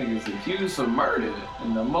 It's like, this nigga is accused of murder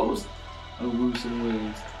in the most gruesome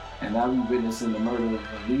ways. And now we witnessing the murder of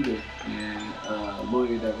a leader and a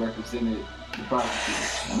lawyer that represented the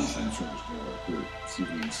prosecutor. I'm trying to quick. See if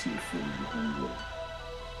we can see the footage of him.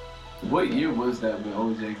 What year was that when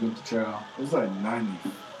OJ went to trial? It was like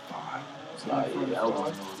 95.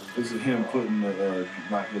 This is him putting the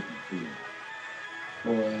not guilty plea.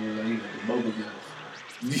 Boy, he got the bubble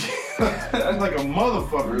guts. That's like a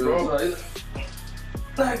motherfucker, bro.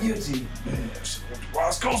 Not guilty. Man,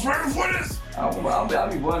 West Coast ready for this?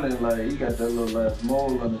 I'll be wondering, like, he got that little ass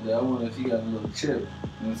mole under there. I wonder if he got a little chip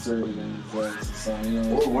inserted in his ass or something. You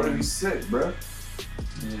know what if he's sick, bro?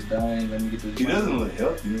 Yeah, dying. Let me get this. He doesn't look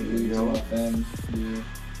healthy, you know. My family. Yeah.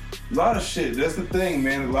 A lot of shit. That's the thing,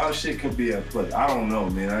 man. A lot of shit could be at play. I don't know,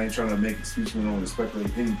 man. I ain't trying to make excuses. We don't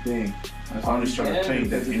speculate anything. I'm just trying to paint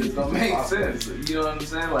that it don't make sense. You know what I'm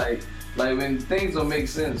saying? Like when things don't make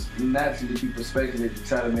sense, naturally people speculate to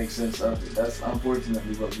try to make sense of it. That's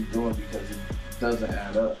unfortunately what we're doing because it doesn't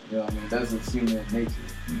add up. You know what I mean? That's just human nature.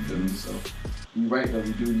 You feel me? So you're right though.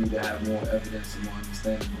 We do need to have more evidence and more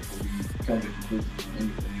understanding before we come to conclusions on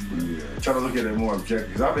anything. Yeah, try to look at it more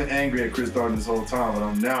objectively. Cause I've been angry at Chris Darden this whole time, but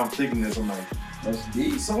I'm thinking this. I'm like, that's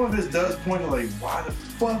deep. Some of this does point to like, why the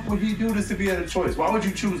fuck would he do this if he had a choice? Why would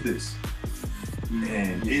you choose this?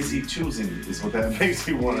 And is he choosing it? Is what that makes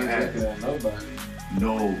me want to ask.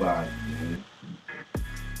 Nobody. Man.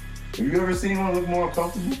 Have you ever seen one look more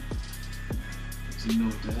uncomfortable? You know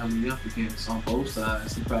what the hell he up against on both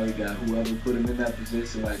sides. He probably got whoever put him in that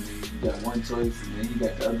position. Like, nigga, you got one choice, and then he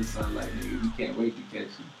got the other side. Like, nigga, we can't wait to catch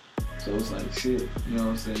you. So it's like shit. You know what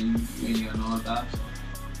I'm saying? You ain't got no other option.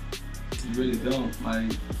 You really don't.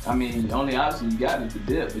 Like, I mean, the only option you got is the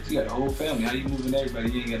dip, but you got a whole family. How you moving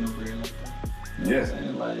everybody? You ain't got no bread like that. You know what I'm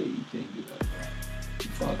saying? Like, you can't do that. You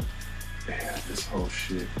fucked. Yeah, this whole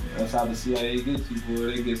shit, man. That's how the CIA gets you, boy.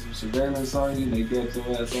 They get some surveillance on you, and they get your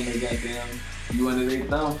ass on their goddamn, you under their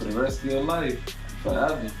thumb for the rest of your life.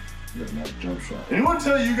 Forever. You got a nice jump shot. Anyone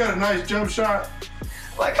tell you got a nice jump shot?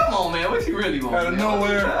 Like, come on, man. What you really want? Out of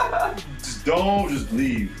nowhere. Just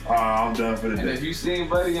leave. I'm done for the day. And if you seen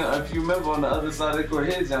Buddy, if you remember on the other side of the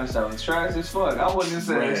court, his jump shot was trash as fuck. I wouldn't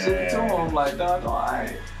say shit to him. Like, dog, no,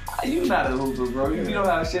 you not a hooper, bro. You know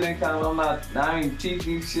how shit ain't kind of, I ain't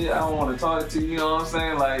teaching shit. I don't want to talk to you, you know what I'm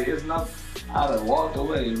saying? Like, it's not, I'd have walked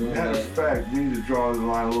away, bro. Matter of fact, we need to draw the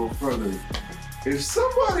line a little further. If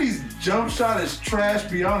somebody's jump shot is trash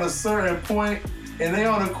beyond a certain point, and they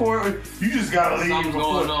on the court, you just gotta leave. Something's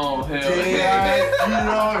going on, hell. You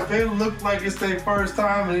know, if they look like it's their first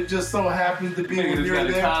time and it just so happens to be when you're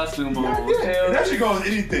there. Costume on. And that should go with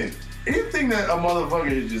anything. Anything that a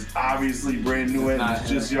motherfucker is just obviously brand new and it's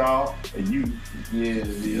just y'all and you. Yeah,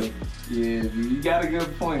 dude. Yeah, dude. You got a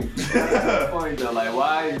good point. Point though. Like,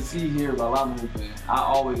 why is he here while I'm hooping? I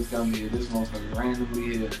always come here. This motherfucker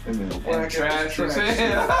randomly here. And trash.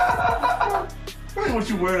 That's what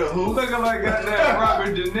you wear to hoop. Looking like goddamn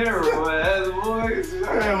Robert De Niro ass boys.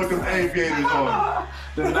 Yeah, with them aviators on.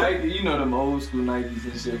 The Nike, you know them old school Nikes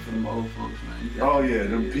and shit for them old folks, man. Oh yeah,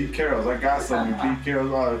 them Pete Carrolls. I got some Pete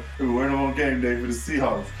Carrolls. We were wearing them on game day for the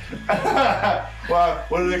Seahawks. Well,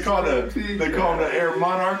 what do they call them? They call them the Air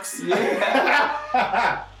Monarchs.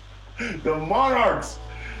 Yeah. The Monarchs.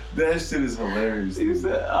 That shit is hilarious. He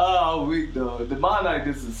said, oh, weak though. The Monarch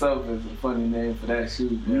this itself is a funny name for that shoe,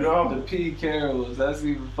 bro. You know? The P. Carrolls, that's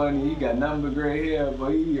even funny. He got nothing but gray hair, but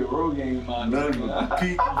he a road game Monarch. Nothing but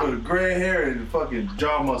Pete with gray hair and fucking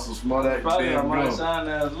jaw muscles from all that probably damn like gum. Marshawn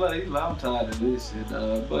as well. He's like, I'm tired of this shit,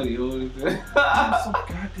 buddy. Hold it. I'm so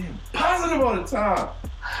goddamn positive all the time.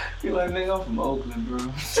 He like, nigga, I'm from Oakland, bro.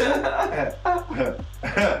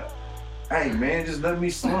 Hey man, just let me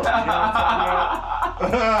slump. You know what I'm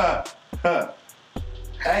talking about?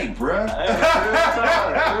 Hey, bruh.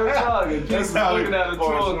 Real talk. And people looking at a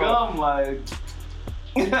tour gum like.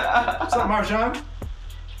 What's up, Marshawn?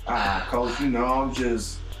 Coach, you know, I'm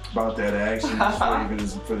just about that action.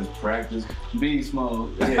 Just for this practice. Beast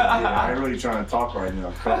mode. Yeah, I ain't really trying to talk right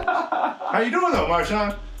now, Coach. How you doing though,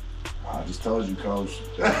 Marshawn? I just told you, Coach.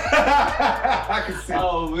 I can see.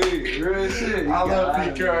 Oh, wait, real shit. I love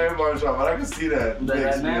Pete Carroll and Marshawn, but I can see that. That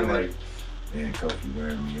makes me like, man, Coach, you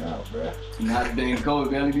wearing me out, bruh. Not dang Coach,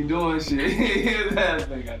 barely be doing shit.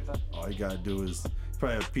 All you gotta do is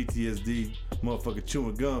probably have PTSD, motherfucker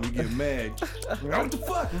chewing gum, you get mad. What the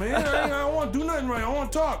fuck, man? I don't want to do nothing right. I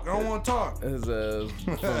want to talk.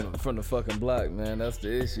 It's from the fucking block, man. That's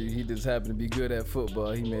the issue. He just happened to be good at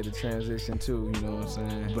football. He made a transition too, you know what I'm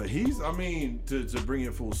saying? But he's, I mean, to bring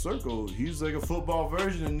it full circle, he's like a football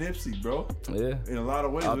version of Nipsey, bro. Yeah. In a lot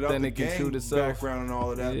of ways, without the gang background and all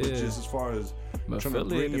of that, but just as far as trying to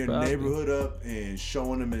bring your neighborhood up and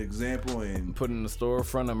showing them an example and putting the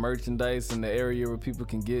storefront of merchandise in the area where people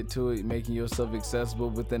can get to it, making yourself accessible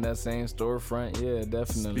within that same storefront. Yeah,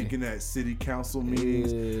 definitely. Speaking at city council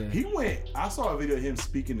meetings, I saw a video of him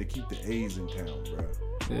speaking to keep the A's in town, bro.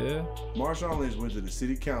 Yeah. Marshawn Lynch went to the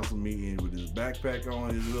city council meeting with his backpack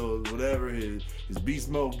on, his little whatever, his beast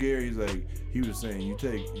mode gear. He's like, he was saying,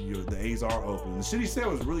 the A's are open. The shit he said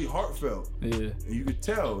was really heartfelt. Yeah. And you could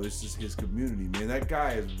tell it's just his community, man. That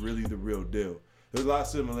guy is really the real deal. There's a lot of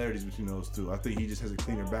similarities between those two. I think he just has a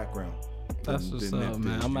cleaner background. That's what's up,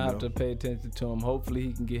 man. I'm gonna have to pay attention to him. Hopefully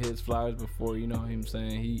he can get his flowers before, you know what I'm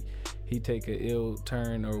saying, he take an ill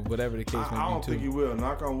turn or whatever the case may be. I don't think he will.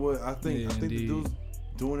 Knock on wood. I think the dude's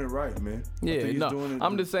doing it right, man. Yeah, no.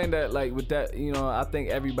 I'm just saying that, like, with that, you know, I think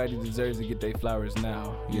everybody deserves to get their flowers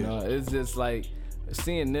now. You know, it's just like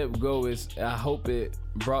seeing Nip go I hope it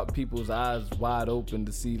brought people's eyes wide open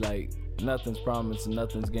to see, like, nothing's promised and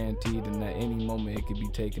nothing's guaranteed, and at any moment it could be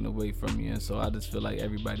taken away from you. And so I just feel like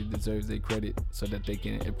everybody deserves their credit so that they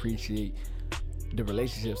can appreciate the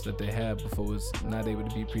relationships that they have before it's not able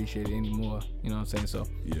to be appreciated anymore. You know what I'm saying? So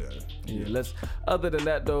let's, other than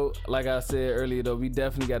that though, like I said earlier though, we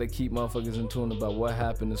definitely got to keep motherfuckers in tune about what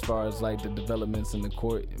happened as far as like the developments in the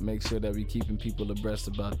court. Make sure that we keeping people abreast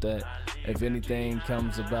about that. If anything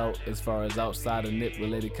comes about as far as outside of Nip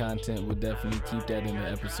related content, we'll definitely keep that in the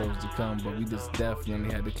episodes to come. But we just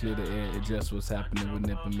definitely had to clear the air, address what's happening with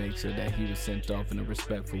Nip, and make sure that he was sent off in a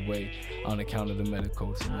respectful way on account of the medical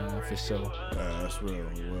culture, man, for sure. That's real.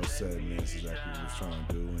 Well said, man. That's exactly what he was trying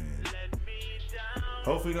to do. And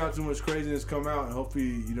hopefully not too much craziness come out, and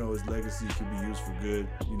hopefully, you know, his legacy can be used for good.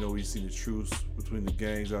 You know, we've seen the truce between the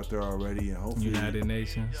gangs out there already, and hopefully United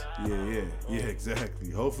Nations. Yeah, exactly.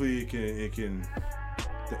 Hopefully it can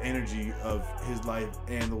the energy of his life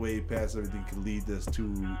and the way he passed everything can lead us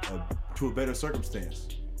to a better circumstance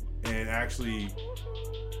and actually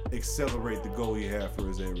accelerate the goal he had for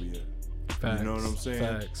his area. Facts, you know what I'm saying?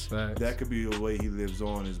 Facts. That could be the way he lives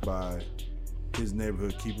on, is by his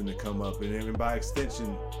neighborhood keeping it come up, and by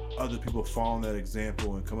extension, other people following that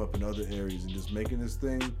example and come up in other areas and just making this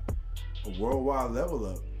thing a worldwide level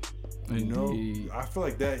up. You know, I feel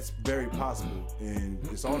like that's very possible, and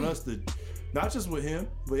it's on us to, not just with him,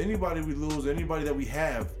 but anybody we lose, anybody that we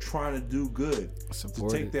have trying to do good, to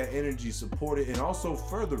take that energy, support it, and also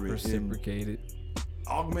further it, reciprocate it.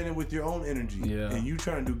 Augment it with your own energy, and you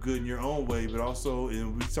trying to do good in your own way, but also,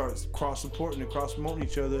 and we start cross-supporting and cross-promoting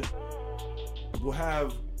each other, we'll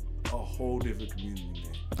have a whole different community,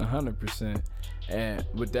 man. 100%. And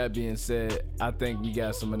with that being said, I think we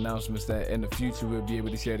got some announcements that in the future we'll be able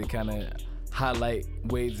to share to kind of highlight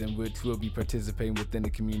ways in which we'll be participating within the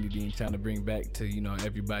community and trying to bring back to, you know,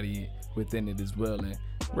 everybody within it as well and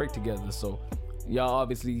work together. So y'all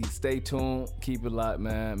obviously stay tuned, keep it locked,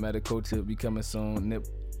 man. Medical Culture will be coming soon. Nip,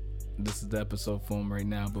 this is the episode for him right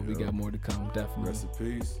now, but we got more to come, definitely. Rest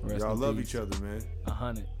in peace. Y'all love each other, man.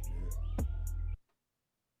 100.